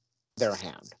overplayed their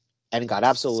hand and got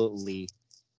absolutely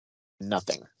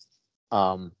nothing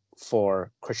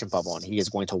for Christian Pavon. He is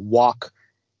going to walk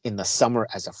in the summer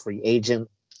as a free agent.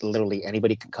 Literally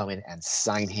anybody can come in and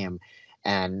sign him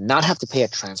and not have to pay a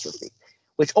transfer fee,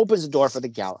 which opens the door for the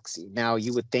Galaxy. Now,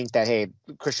 you would think that, hey,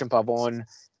 Christian Pavon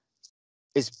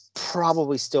is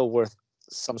probably still worth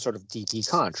some sort of DP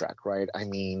contract, right? I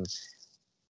mean,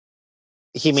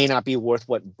 he may not be worth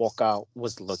what Boca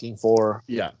was looking for.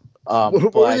 Yeah.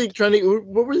 What were they talking?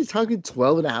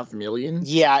 12.5 million?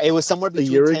 Yeah, it was somewhere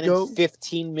between 10 and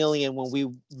 15 million when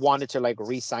we wanted to like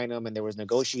re-sign him, and there was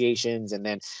negotiations, and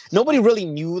then nobody really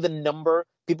knew the number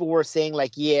people were saying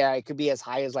like, yeah, it could be as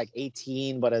high as like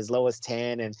 18, but as low as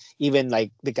 10. And even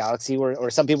like the Galaxy or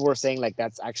some people were saying like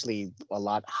that's actually a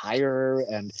lot higher.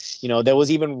 And, there was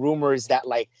even rumors that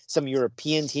like some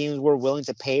European teams were willing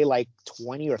to pay like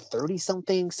 20 or 30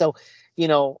 something. So,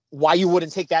 why you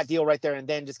wouldn't take that deal right there and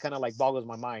then just kind of like boggles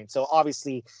my mind. So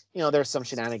obviously, there's some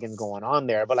shenanigans going on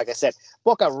there. But like I said,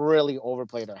 Boca really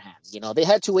overplayed their hand. They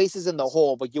had two aces in the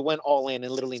hole, but you went all in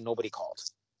and literally nobody called.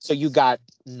 So you got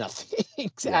nothing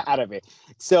out of it.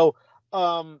 So,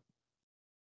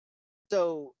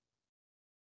 so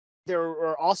there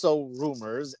were also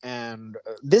rumors, and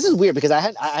this is weird because I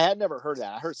had never heard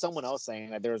that. I heard someone else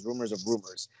saying that there was rumors of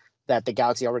rumors that the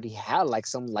Galaxy already had like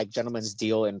some like gentleman's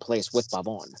deal in place with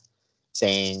Pavon,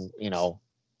 saying, we'll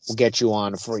get you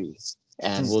on free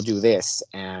and we'll do this.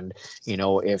 And,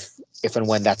 if and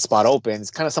when that spot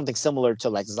opens, kind of something similar to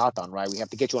like Zlatan, right? We have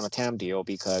to get you on a TAM deal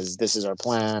because this is our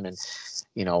plan and,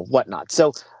 whatnot.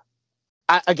 So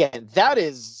again, that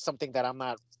is something that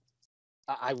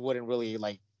I wouldn't really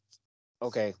like,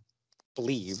 okay,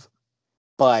 believe,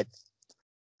 but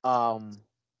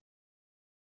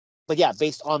yeah,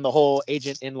 based on the whole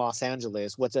agent in Los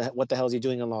Angeles, what the hell is he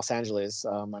doing in Los Angeles?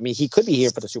 I mean, he could be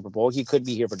here for the Super Bowl. He could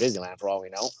be here for Disneyland for all we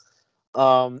know.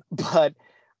 But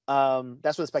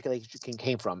that's where the speculation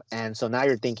came from. And so now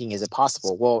you're thinking, is it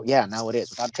possible? Well, yeah, now it is.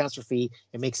 Without a transfer fee,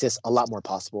 it makes this a lot more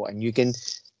possible. And you can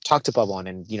talk to Pavon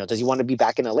and, does he want to be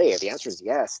back in LA? If the answer is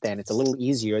yes, then it's a little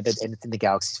easier and it's in the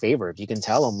Galaxy's favor. If you can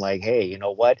tell him like, hey, you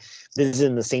know what? This is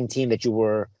in the same team that you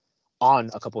were on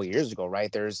a couple of years ago,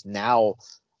 right? There's now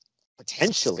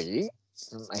potentially,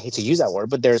 I hate to use that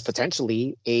word, but there's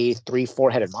potentially a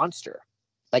 3-4-headed monster,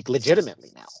 like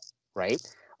legitimately now, right?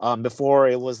 Before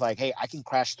it was like, hey, I can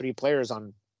crash 3 players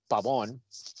on Pavon.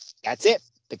 That's it.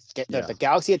 The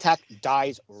Galaxy attack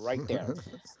dies right there.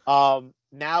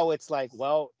 Now it's like,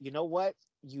 well, you know what?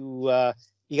 You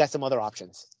got some other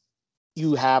options.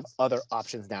 You have other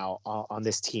options now on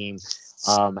this team,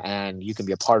 and you can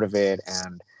be a part of it.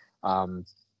 And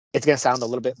it's going to sound a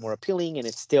little bit more appealing. And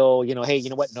it's still, hey, you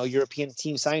know what? No European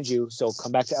team signed you, so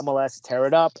come back to MLS, tear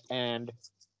it up, and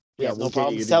we have no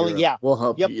problem selling. Yeah, we'll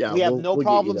help you. Yeah, we have no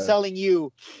problem selling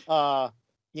you.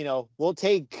 We'll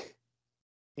take.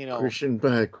 Christian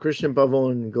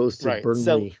Pavon goes to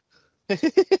Burnley.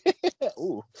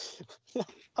 Ooh,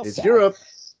 it's sad. Europe.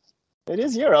 It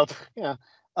is Europe. Yeah.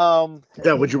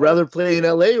 Would you rather play in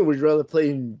LA or would you rather play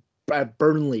in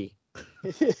Burnley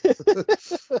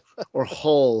or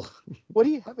Hull? What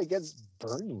do you have against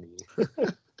Burnley?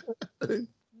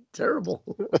 Terrible.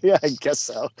 Yeah, I guess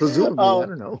so. Presumably, I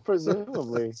don't know.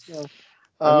 Presumably. Yeah.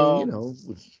 I mean,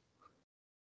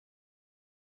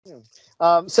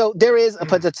 So there is a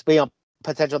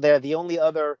potential there. The only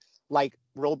other like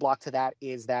roadblock to that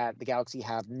is that the Galaxy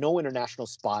have no international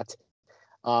spot.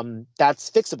 That's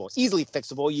fixable, easily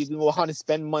fixable. You can go on and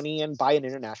spend money and buy an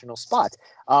international spot.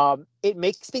 It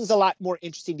makes things a lot more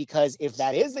interesting because if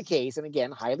that is the case, and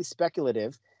again, highly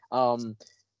speculative,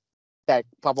 that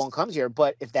Pavon comes here,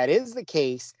 but if that is the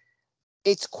case,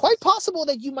 it's quite possible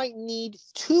that you might need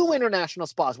 2 international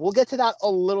spots. We'll get to that a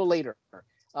little later.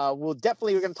 We're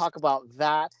going to talk about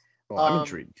that. I'm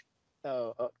intrigued.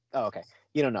 Okay.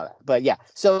 You don't know that, but yeah.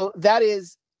 So that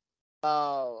is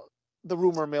the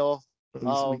rumor mill.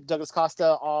 Douglas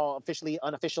Costa, all officially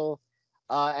unofficial,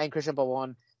 and Christian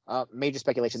Pavon, major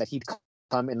speculation that he'd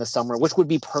come in the summer, which would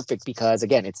be perfect because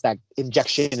again, it's that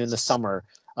injection in the summer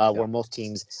where most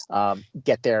teams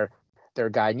get their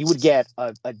guy, and you would get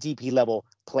a DP level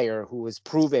player who has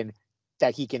proven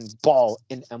that he can ball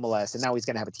in MLS, and now he's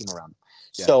going to have a team around him.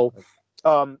 Yeah. So,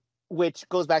 which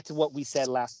goes back to what we said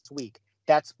last week.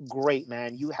 That's great,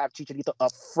 man. You have Chicharito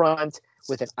up front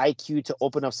with an IQ to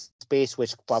open up space,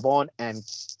 which Pavon and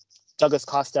Douglas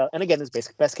Costa, and again, this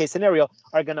best case scenario,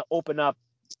 are going to open up.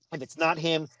 If it's not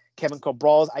him, Kevin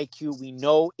Cabral's IQ, we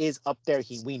know is up there.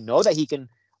 We know that he can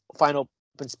find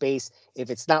open space. If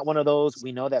it's not one of those,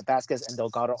 we know that Vasquez and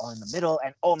Delgado are in the middle.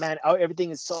 And oh man,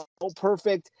 everything is so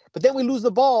perfect. But then we lose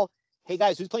the ball. Hey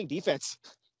guys, who's playing defense?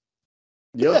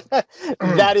 Yep.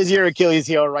 That is your Achilles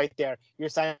heel right there. You're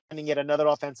signing yet another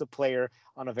offensive player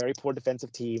on a very poor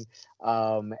defensive team.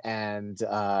 And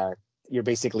you're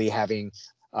basically having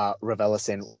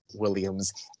Raveloson,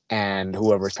 Williams, and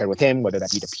whoever's paired with him, whether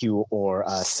that be DePuy or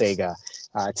Sega,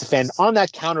 to fend on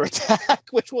that counterattack,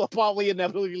 which will probably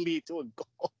inevitably lead to a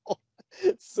goal.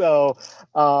 So,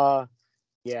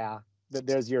 yeah,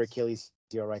 there's your Achilles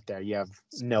heel right there. You have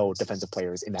no defensive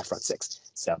players in that front six.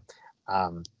 So,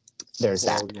 there's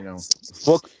that. You know,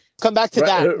 we'll come back to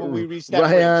that when we reach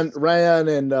that. Ryan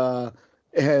and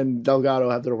and Delgado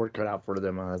have their work cut out for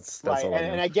them. That's Right. all I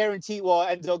And know. I guarantee, well,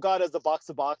 and Delgado's the box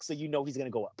to box, so he's going to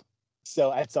go up.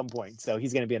 So at some point, so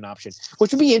he's going to be an option,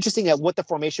 which would be interesting at what the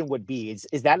formation would be.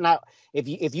 Is that not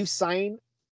if you sign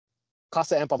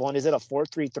Costa and Pavon, is it a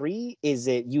 4-3-3? Is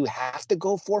it you have to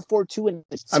go 4-4-2 and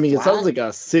it's I mean, it sounds flat? like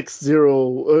a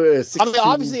 6-0, I mean,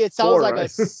 obviously it sounds 6-2-4, like a right?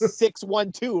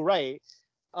 6-1-2, right?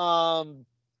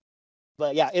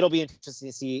 But yeah, it'll be interesting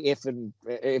to see if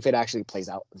it actually plays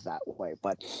out that way.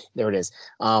 But there it is.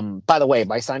 By the way,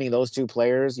 by signing those two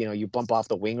players, you bump off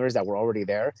the wingers that were already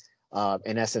there.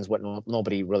 In essence, what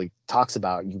nobody really talks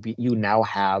about, you now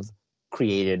have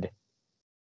created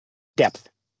depth,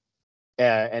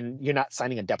 and you're not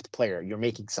signing a depth player. You're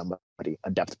making somebody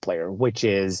a depth player, which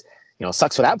is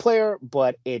sucks for that player,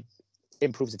 but it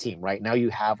improves the team. Right now, you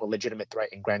have a legitimate threat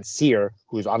in Grandsir,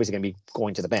 who's obviously going to be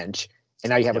going to the bench. And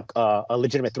now you have a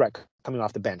legitimate threat coming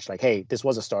off the bench. Like, hey, this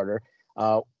was a starter.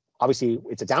 Obviously,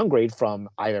 it's a downgrade from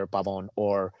either Pavon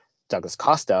or Douglas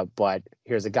Costa, but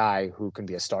here's a guy who can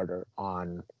be a starter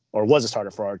or was a starter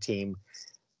for our team.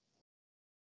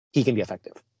 He can be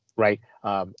effective, right?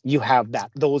 You have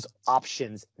those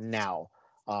options now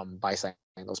by signing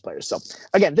those players. So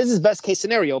again, this is best case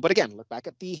scenario. But again, look back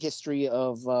at the history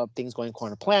of things going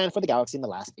according to plan for the Galaxy in the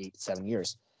last 8-7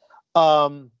 years.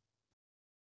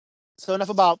 So enough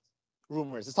about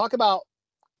rumors. Let's talk about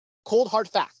cold hard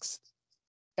facts.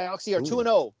 Galaxy are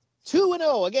 2-0.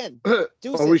 2-0 again. Are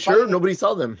we sure? Nobody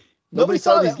saw them. Nobody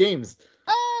saw these games.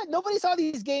 Nobody saw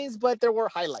these games, but there were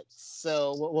highlights.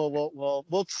 So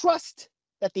we'll trust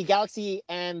that the Galaxy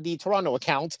and the Toronto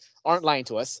account aren't lying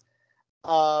to us.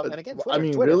 And again,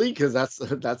 Twitter. Really? Because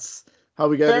that's how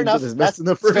we got fair into enough. this mess in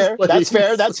the first place.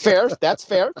 That's fair.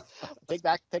 Take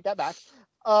that back.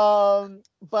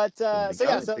 But so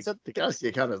the Galaxy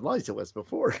account has lied to us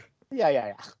before.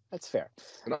 Yeah. That's fair.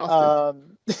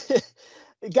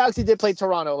 Galaxy did play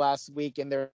Toronto last week in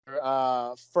their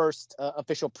first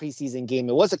official preseason game.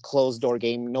 It was a closed door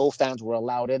game. No fans were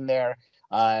allowed in there.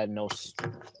 No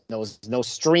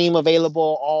stream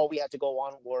available. All we had to go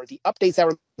on were the updates that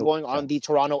were going on the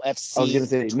Toronto FC. I was going to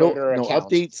say Twitter no account.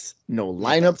 Updates, no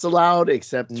lineups allowed,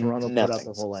 except Toronto put out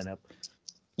the whole lineup.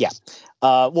 Yeah.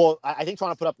 Well, I think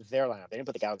Toronto put up their lineup. They didn't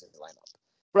put the Galaxy in the lineup.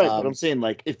 Right, but I'm saying,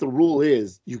 like, if the rule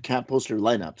is you can't post your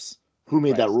lineups, who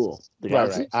made that rule? The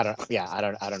Galaxy?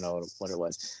 Right. I don't know what it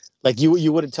was. Like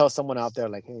you wouldn't tell someone out there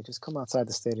like, hey, just come outside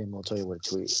the stadium. We'll tell you what to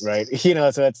tweet, right?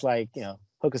 So it's like,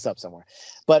 hook us up somewhere.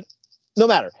 But no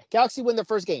matter. Galaxy win their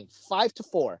first game,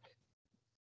 5-4.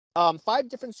 5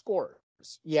 different scorers.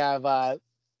 You have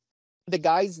the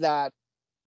guys that,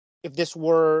 if this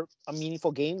were a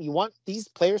meaningful game, you want these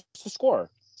players to score.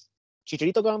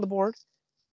 Chicharito got on the board.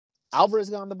 Alvarez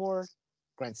got on the board.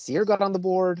 Grandsir got on the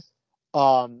board.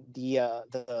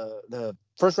 The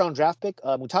first round draft pick,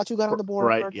 Mutatu got on the board. For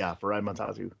Ryan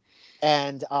Mutatu.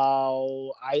 And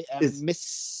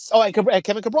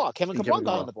Kevin Cabral. Kevin Cabral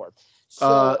got on the board.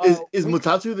 So, is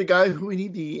Mutatu the guy who we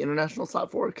need the international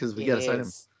slot for? Because we got to sign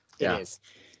him.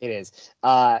 It is.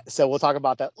 So we'll talk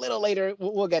about that a little later.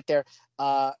 We'll get there.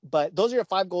 But those are your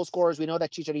 5 goal scorers. We know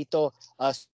that Chicharito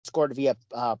scored via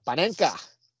Panenka.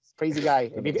 Crazy guy.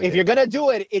 If you're gonna do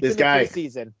it, it's in the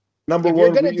preseason. Number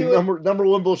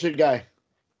one bullshit guy.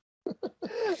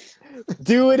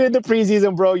 Do it in the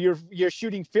preseason, bro. You're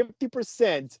shooting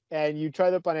 50% and you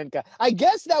try the Panenka. I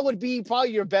guess that would be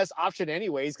probably your best option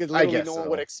anyways, because literally no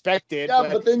one would expect it. Yeah,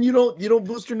 but then you don't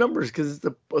boost your numbers because it's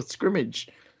a scrimmage.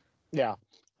 Yeah.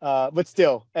 But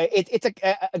still, it's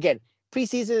again,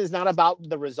 preseason is not about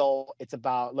the result. It's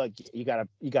about, look, you gotta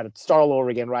start all over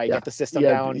again, right? Get the system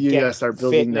down. You gotta start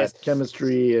building that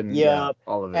chemistry and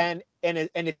all of it. And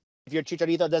if you're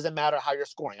Chicharito, it doesn't matter how you're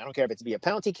scoring. I don't care if it's a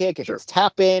penalty kick, if it's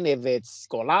tap in, if it's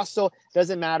golazo,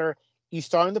 doesn't matter. You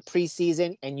start in the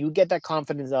preseason and you get that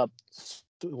confidence up.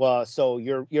 So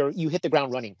you hit the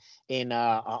ground running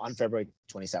on February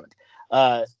 27th.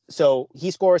 So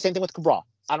he scores. Same thing with Cabral.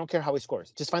 I don't care how he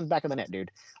scores. Just find the back of the net, dude.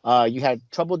 You had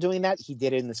trouble doing that. He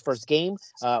did it in his first game.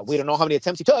 We don't know how many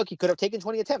attempts he took. He could have taken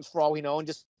 20 attempts for all we know and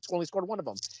just only scored one of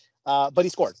them. But he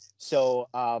scored. So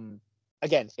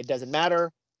again, it doesn't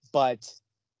matter. But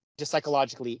just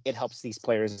psychologically, it helps these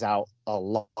players out a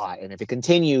lot. And if it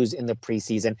continues in the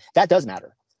preseason, that does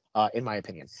matter, in my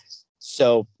opinion.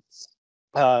 So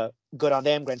good on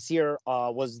them. Grandsir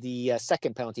was the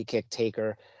second penalty kick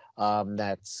taker.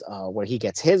 That's where he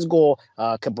gets his goal.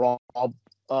 Cabral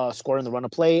scored in the run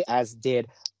of play, as did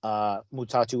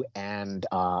Mutatu and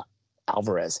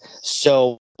Alvarez.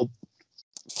 So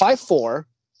 5-4.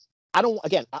 I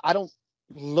don't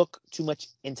look too much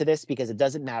into this because it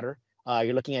doesn't matter.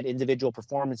 You're looking at individual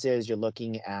performances. You're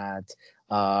looking at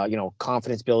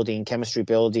confidence building, chemistry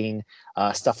building,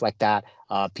 stuff like that.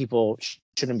 People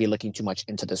shouldn't be looking too much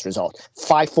into this result.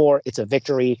 5-4, it's a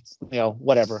victory,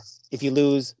 whatever. If you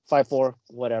lose 5-4,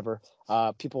 whatever.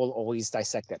 People will always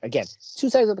dissect it. Again, two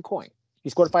sides of the coin.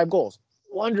 You scored 5 goals.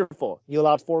 Wonderful. You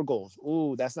allowed 4 goals.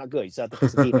 Ooh, that's not good. You still have to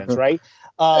fix the defense, right?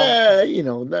 But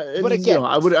again,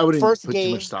 I wouldn't first put game,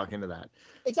 too much stock into that.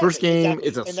 Exactly, First game, exactly.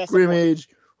 it's a And that's scrimmage.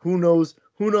 Who knows?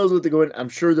 Who knows what they're going? I'm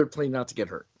sure they're playing not to get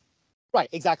hurt. Right,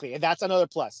 exactly. And that's another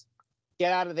plus.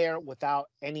 Get out of there without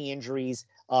any injuries.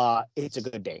 It's a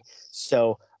good day.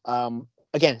 So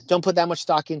again, don't put that much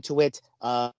stock into it.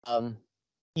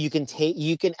 You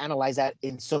can analyze that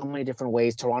in so many different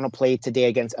ways. Toronto played today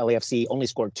against LAFC, only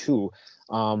scored 2,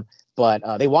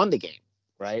 but they won the game,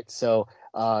 right? So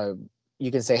you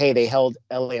can say, hey, they held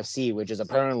LAFC, which is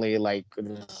apparently like a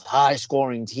high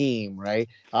scoring team, right?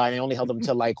 And they only held them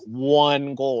to like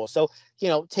 1 goal. So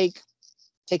take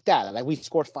that. Like we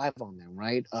scored 5 on them,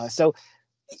 right? So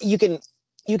you can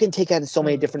take that in so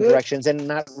many different directions and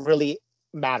not really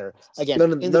matter. Again,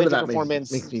 none of that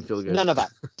performance makes me feel good. None of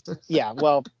that. Yeah,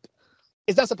 well,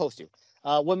 it's not supposed to.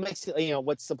 What makes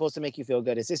what's supposed to make you feel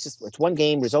good is it's one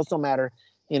game. Results don't matter.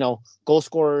 Goal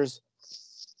scorers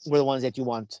were the ones that you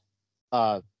want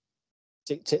to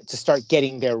start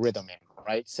getting their rhythm in,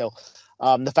 right? So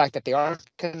the fact that they are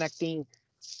connecting,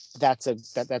 that's a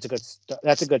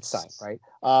good sign, right?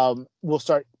 We'll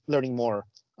start learning more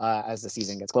as the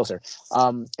season gets closer.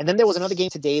 And then there was another game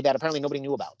today that apparently nobody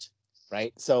knew about,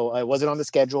 right? So it wasn't on the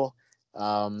schedule.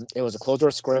 It was a closed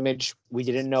door scrimmage. We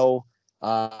didn't know.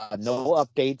 No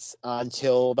updates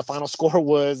until the final score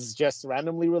was just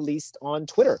randomly released on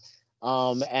Twitter.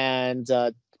 And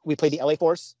we played the LA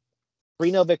Force,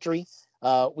 3-0 victory.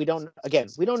 We don't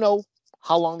know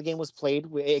how long the game was played.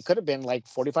 It could have been like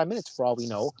 45 minutes for all we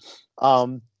know.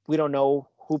 We don't know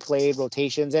who played,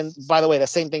 rotations. And by the way, the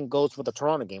same thing goes with the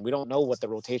Toronto game. We don't know what the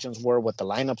rotations were, what the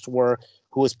lineups were,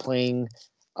 who was playing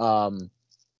with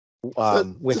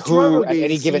who at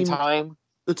any given time.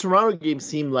 The Toronto game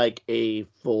seemed like a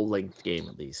full-length game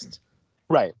at least.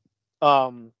 Right.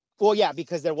 Well, yeah,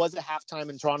 because there was a halftime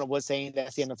and Toronto was saying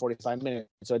that's the end of 45 minutes.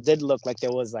 So it did look like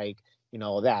there was like,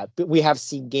 that. But we have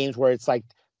seen games where it's like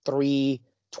 3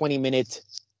 20-minute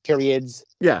periods.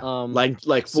 Yeah.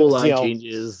 Like full line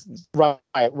changes.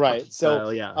 Right. So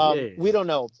yeah. We don't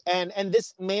know. And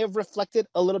this may have reflected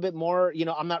a little bit more.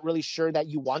 I'm not really sure that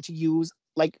you want to use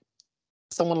like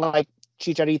someone like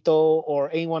Chicharito or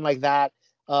anyone like that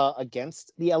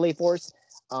against the LA Force.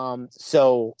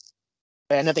 So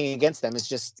and nothing against them. It's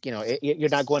just, you're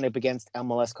not going up against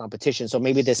MLS competition. So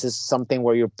maybe this is something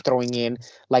where you're throwing in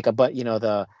like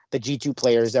the G2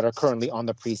 players that are currently on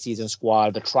the preseason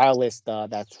squad, the trial list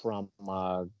that's from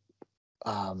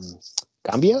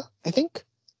Gambia, I think.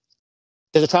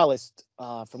 There's a trial list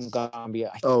from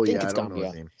Gambia. I think it's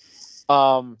Gambia.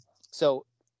 So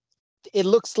it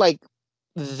looks like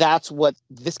that's what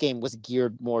this game was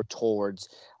geared more towards.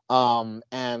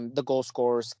 And the goal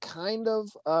scorers kind of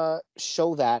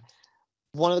show that.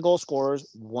 One of the goal scorers,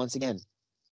 once again,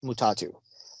 Mutatu.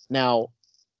 Now,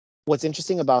 what's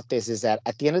interesting about this is that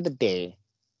at the end of the day,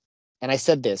 and I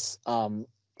said this,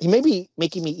 he may be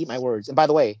making me eat my words. And by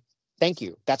the way, thank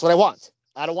you. That's what I want.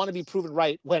 I don't want to be proven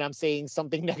right when I'm saying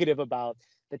something negative about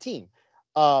the team.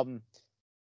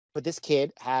 But this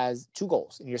kid has 2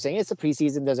 goals. And you're saying it's a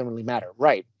preseason, doesn't really matter.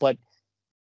 Right. But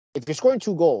if you're scoring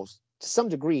 2 goals, to some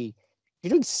degree, you're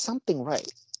doing something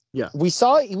right. Yeah. We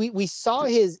saw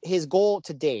his goal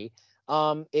today.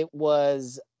 It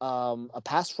was a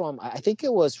pass from, I think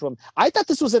it was from, I thought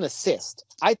this was an assist.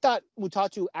 I thought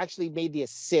Mutatu actually made the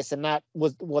assist and not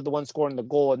was the one scoring the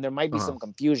goal. And there might be some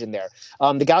confusion there.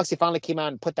 The Galaxy finally came out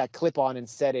and put that clip on and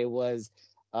said it was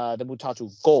the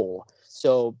Mutatu goal.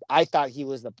 So I thought he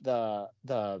was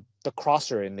the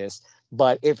crosser in this.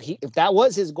 But if that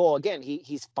was his goal, again,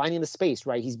 he's finding the space,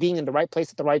 right? He's being in the right place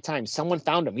at the right time. Someone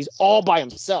found him. He's all by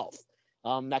himself.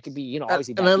 That could be,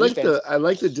 obviously. And I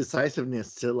like the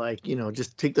decisiveness to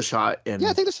just take the shot and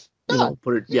take the shot.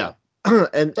 Put it. Yeah.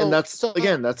 and that's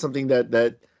something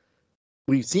that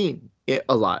we've seen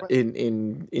a lot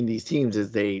in these teams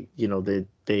is they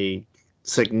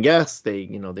second guess, they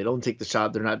don't take the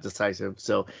shot, they're not decisive.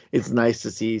 So it's nice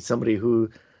to see somebody who,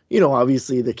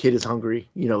 obviously the kid is hungry.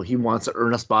 He wants to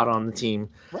earn a spot on the team.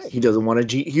 Right. He doesn't want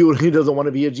he doesn't want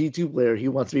to be a G2 player. He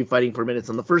wants to be fighting for minutes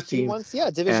on the first team. He wants,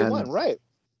 Division 1, right.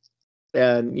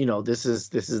 And this is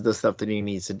the stuff that he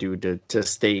needs to do to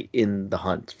stay in the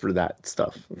hunt for that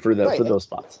stuff, for those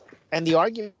spots. And the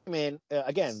argument,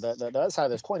 again, the other side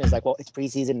of this coin is like, well, it's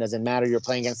preseason, doesn't matter. You're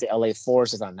playing against the LA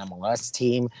Force, it's an MLS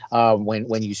team.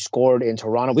 When you scored in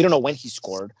Toronto, we don't know when he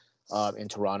scored. in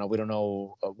Toronto. We don't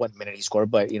know what minute he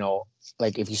scored, but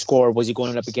like if he scored, was he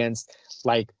going up against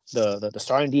like the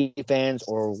starting defense,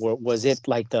 or was it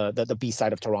like the B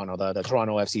side of Toronto, the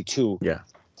Toronto FC2? Yeah.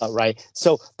 Right.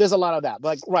 So there's a lot of that, but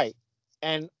like, right.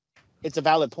 And it's a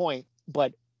valid point,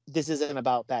 but this isn't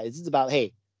about that. This is about,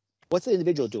 hey, what's the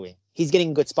individual doing? He's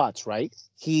getting good spots, right?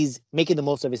 He's making the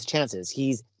most of his chances.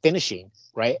 He's finishing,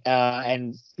 right?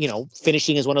 And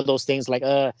finishing is one of those things like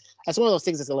that's one of those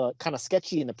things that's a little kind of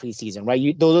sketchy in the preseason,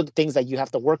 right? Those are the things that you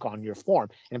have to work on your form.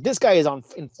 And if this guy is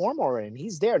in form already and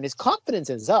he's there and his confidence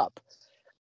is up,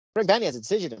 Greg Vanney has a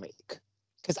decision to make.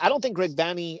 Because I don't think Greg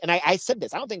Vanney, and I said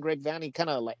this, I don't think Greg Vanney kind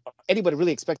of like anybody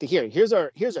really expected here's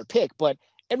our pick, but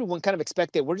everyone kind of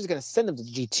expected we're just going to send him to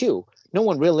G2. No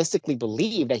one realistically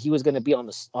believed that he was going to be on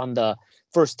the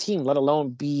first team, let alone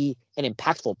be an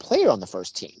impactful player on the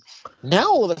first team.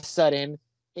 Now all of a sudden,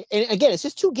 and again, it's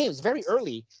just 2 games, very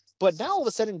early, but now all of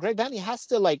a sudden Greg Vanney has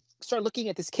to like start looking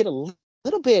at this kid a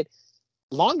little bit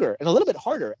longer and a little bit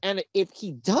harder. And if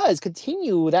he does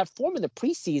continue that form in the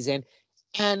preseason,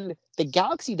 and the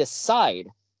Galaxy decide,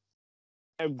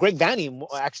 Greg Vanney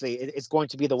actually is going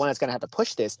to be the one that's going to have to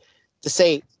push this to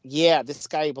say, yeah, this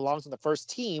guy belongs on the first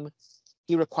team.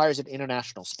 He requires an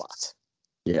international spot.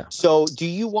 Yeah. So do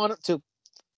you want to,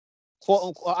 quote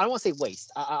unquote, I don't want to say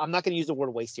waste. I'm not going to use the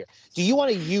word waste here. Do you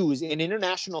want to use an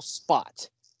international spot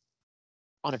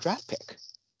on a draft pick?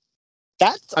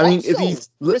 That's I mean, if he's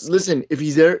risky. listen, if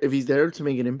he's there to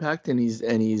make an impact and he's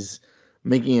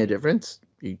making a difference,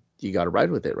 you got to ride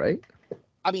with it, right?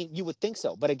 I mean, you would think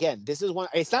so, but again, this is one.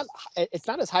 It's not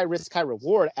as high risk, high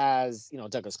reward as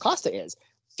Douglas Costa is.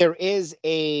 There is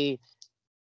a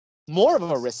more of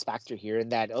a risk factor here in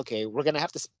that, okay, we're gonna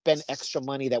have to spend extra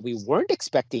money that we weren't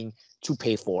expecting to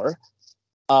pay for,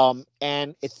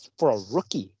 and it's for a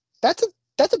rookie. That's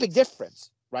a big difference,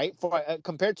 right? For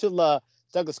compared to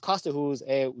Douglas Costa,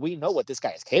 we know what this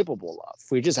guy is capable of.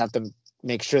 We just have to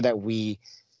make sure that we,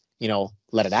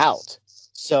 let it out.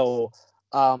 So.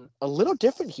 A little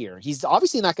different here. He's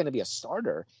obviously not going to be a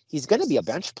starter. He's going to be a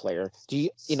bench player.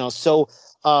 So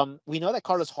we know that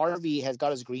Carlos Harvey has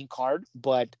got his green card,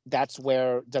 but that's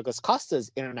where Douglas Costa's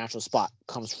international spot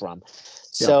comes from.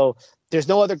 So there's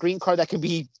no other green card that can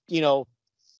be, given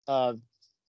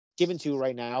to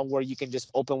right now where you can just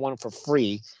open one for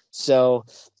free. So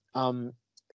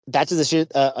that's a decision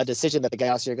that the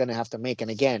Galaxy are going to have to make. And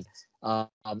again,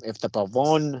 if the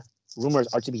Pavon rumors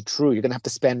are to be true, you're going to have to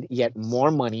spend yet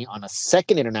more money on a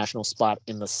second international spot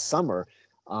in the summer.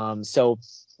 So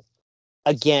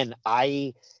again,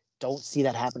 I don't see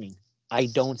that happening. I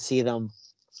don't see them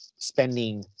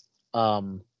spending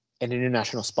an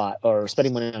international spot or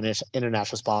spending money on an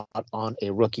international spot on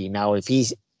a rookie. Now, if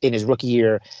he's in his rookie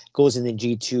year, goes in the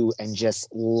G2 and just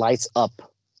lights up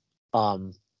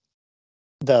the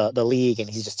league and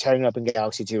he's just tearing it up in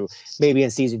Galaxy 2, maybe in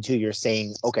season 2 you're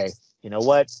saying, okay, you know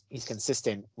what? He's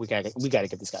consistent. We got to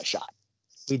get this guy a shot.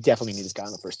 We definitely need this guy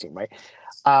on the first team, right?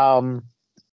 And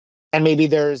maybe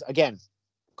there's, again,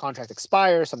 contract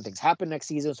expires, some things happen next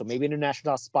season, so maybe an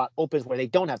international spot opens where they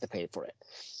don't have to pay for it.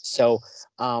 So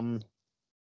my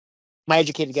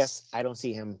educated guess, I don't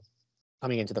see him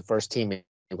coming into the first team. It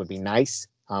would be nice.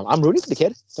 I'm rooting for the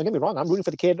kid. Don't get me wrong. I'm rooting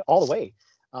for the kid all the way.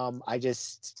 I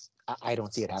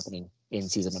don't see it happening in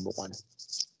season number 1.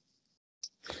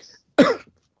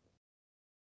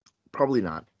 Probably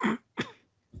not.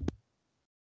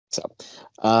 So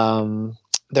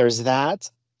there's that.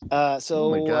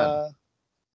 Oh my God.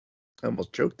 I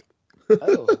almost choked.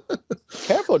 Oh,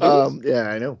 careful, dude. Yeah,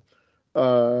 I know.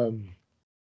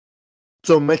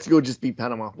 So Mexico just beat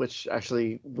Panama, which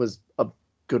actually was a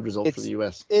good result for the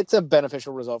U.S. It's a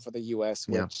beneficial result for the U.S.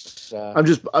 Which I'm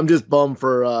just bummed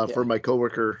for my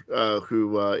coworker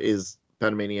who is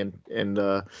Panamanian, and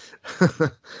I've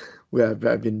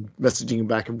been messaging him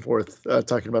back and forth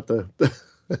talking about the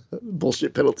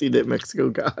bullshit penalty that Mexico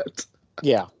got.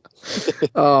 Yeah.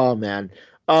 Oh man.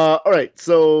 All right.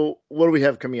 So what do we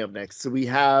have coming up next? So we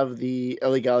have the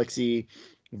LA Galaxy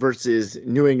versus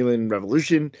New England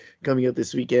Revolution coming up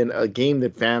this weekend, a game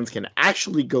that fans can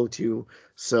actually go to.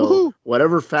 So Woo-hoo.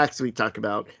 Whatever facts we talk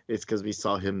about, it's because we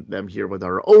saw them here with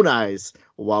our own eyes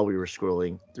while we were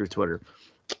scrolling through Twitter.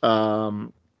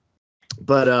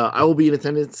 But I will be in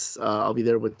attendance. I'll be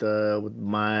there with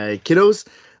my kiddos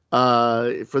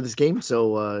for this game.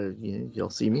 So you'll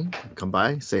see me. Come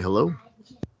by, say hello.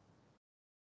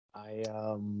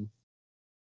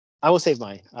 I will save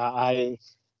mine. I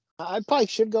probably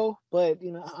should go, but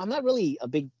I'm not really a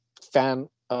big fan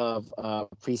of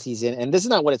preseason, and this is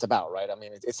not what it's about, right? I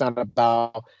mean, it's not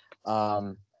about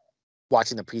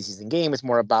watching the preseason game. It's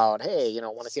more about, hey,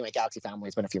 want to see my Galaxy family.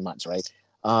 It's been a few months, right?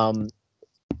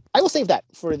 I will save that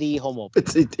for the home opener.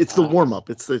 It's the warm up.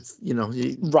 It's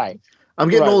right. I'm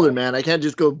getting older, right. man. I can't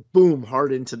just go boom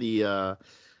hard into the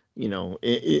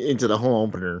into the home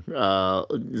opener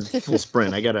full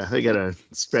sprint. I gotta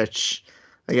stretch.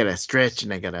 I gotta stretch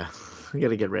and I gotta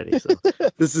get ready. So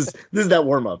this is that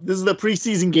warm up. This is the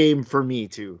preseason game for me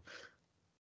too.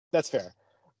 That's fair.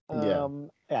 Yeah.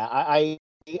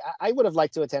 I would have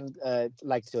liked to attend,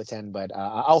 but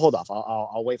I'll hold off.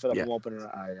 I'll wait for the home opener.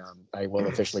 I will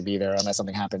officially be there unless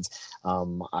something happens.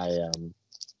 I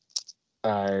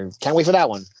can't wait for that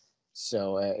one.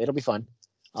 So it'll be fun.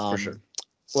 For sure.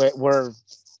 We're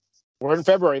in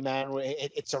February, man.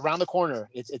 It's around the corner.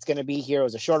 It's going to be here. It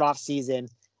was a short off season.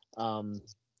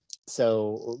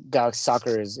 So Galaxy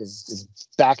Soccer is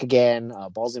back again.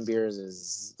 Balls and Beers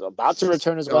is about to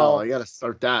return as well. Oh, I gotta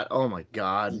start that. Oh my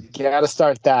god, you gotta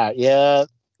start that. Yeah.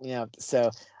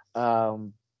 So,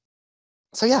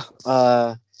 yeah.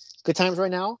 Good times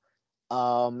right now.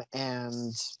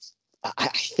 And I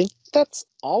think that's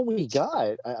all we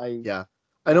got. I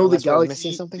know the Galaxy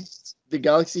missing something. The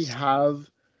Galaxy have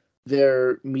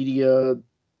their media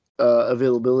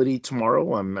availability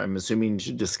tomorrow. I'm assuming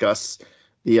to discuss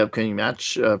the upcoming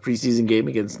match, preseason game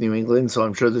against New England. So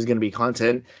I'm sure there's going to be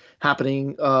content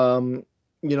happening, on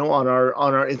our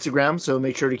Instagram. So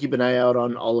make sure to keep an eye out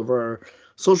on all of our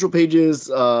social pages.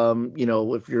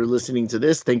 If you're listening to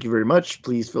this, thank you very much.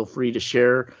 Please feel free to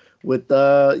share with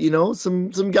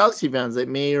some Galaxy fans that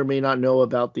may or may not know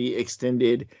about the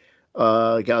extended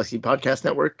Galaxy Podcast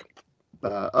Network.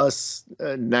 Us,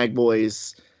 Nag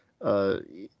Boys, the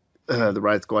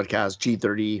Riot Squadcast,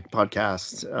 G30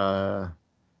 podcast.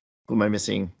 Who am I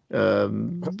missing? Straight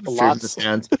from the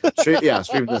Stands. Straight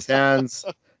from the Stands.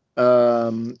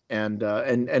 And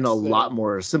a lot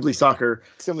more. Simply Soccer.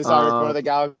 Corner of the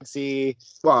Galaxy.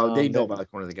 Well, they know about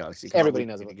Corner of the Galaxy. Everybody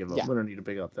knows about it. We don't need to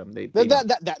pick up them.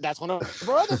 That's one of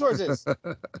our other sources.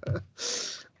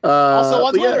 Also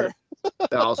on Twitter.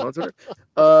 Also on Twitter.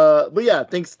 But yeah,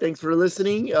 thanks for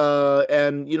listening.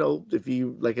 And if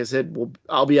you, like I said,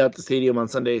 I'll be at the stadium on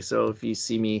Sunday. So if you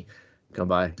see me, come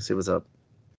by, say what's up.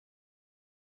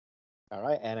 All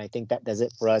right, and I think that does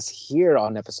it for us here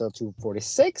on episode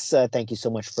 246. Thank you so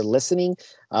much for listening.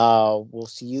 We'll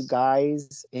see you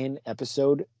guys in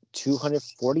episode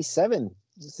 247.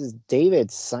 This is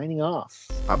David signing off.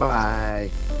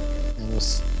 Bye-bye. And we'll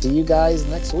see you guys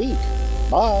next week.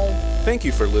 Bye. Thank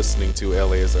you for listening to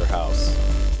LA is Our House.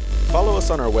 Follow us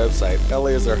on our website,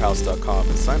 laisourhouse.com,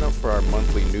 and sign up for our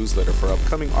monthly newsletter for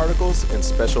upcoming articles and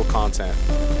special content.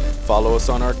 Follow us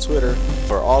on our Twitter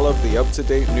for all of the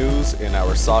up-to-date news in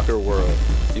our soccer world.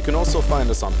 You can also find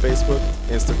us on Facebook,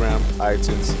 Instagram,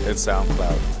 iTunes, and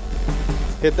SoundCloud.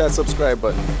 Hit that subscribe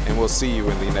button, and we'll see you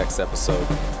in the next episode.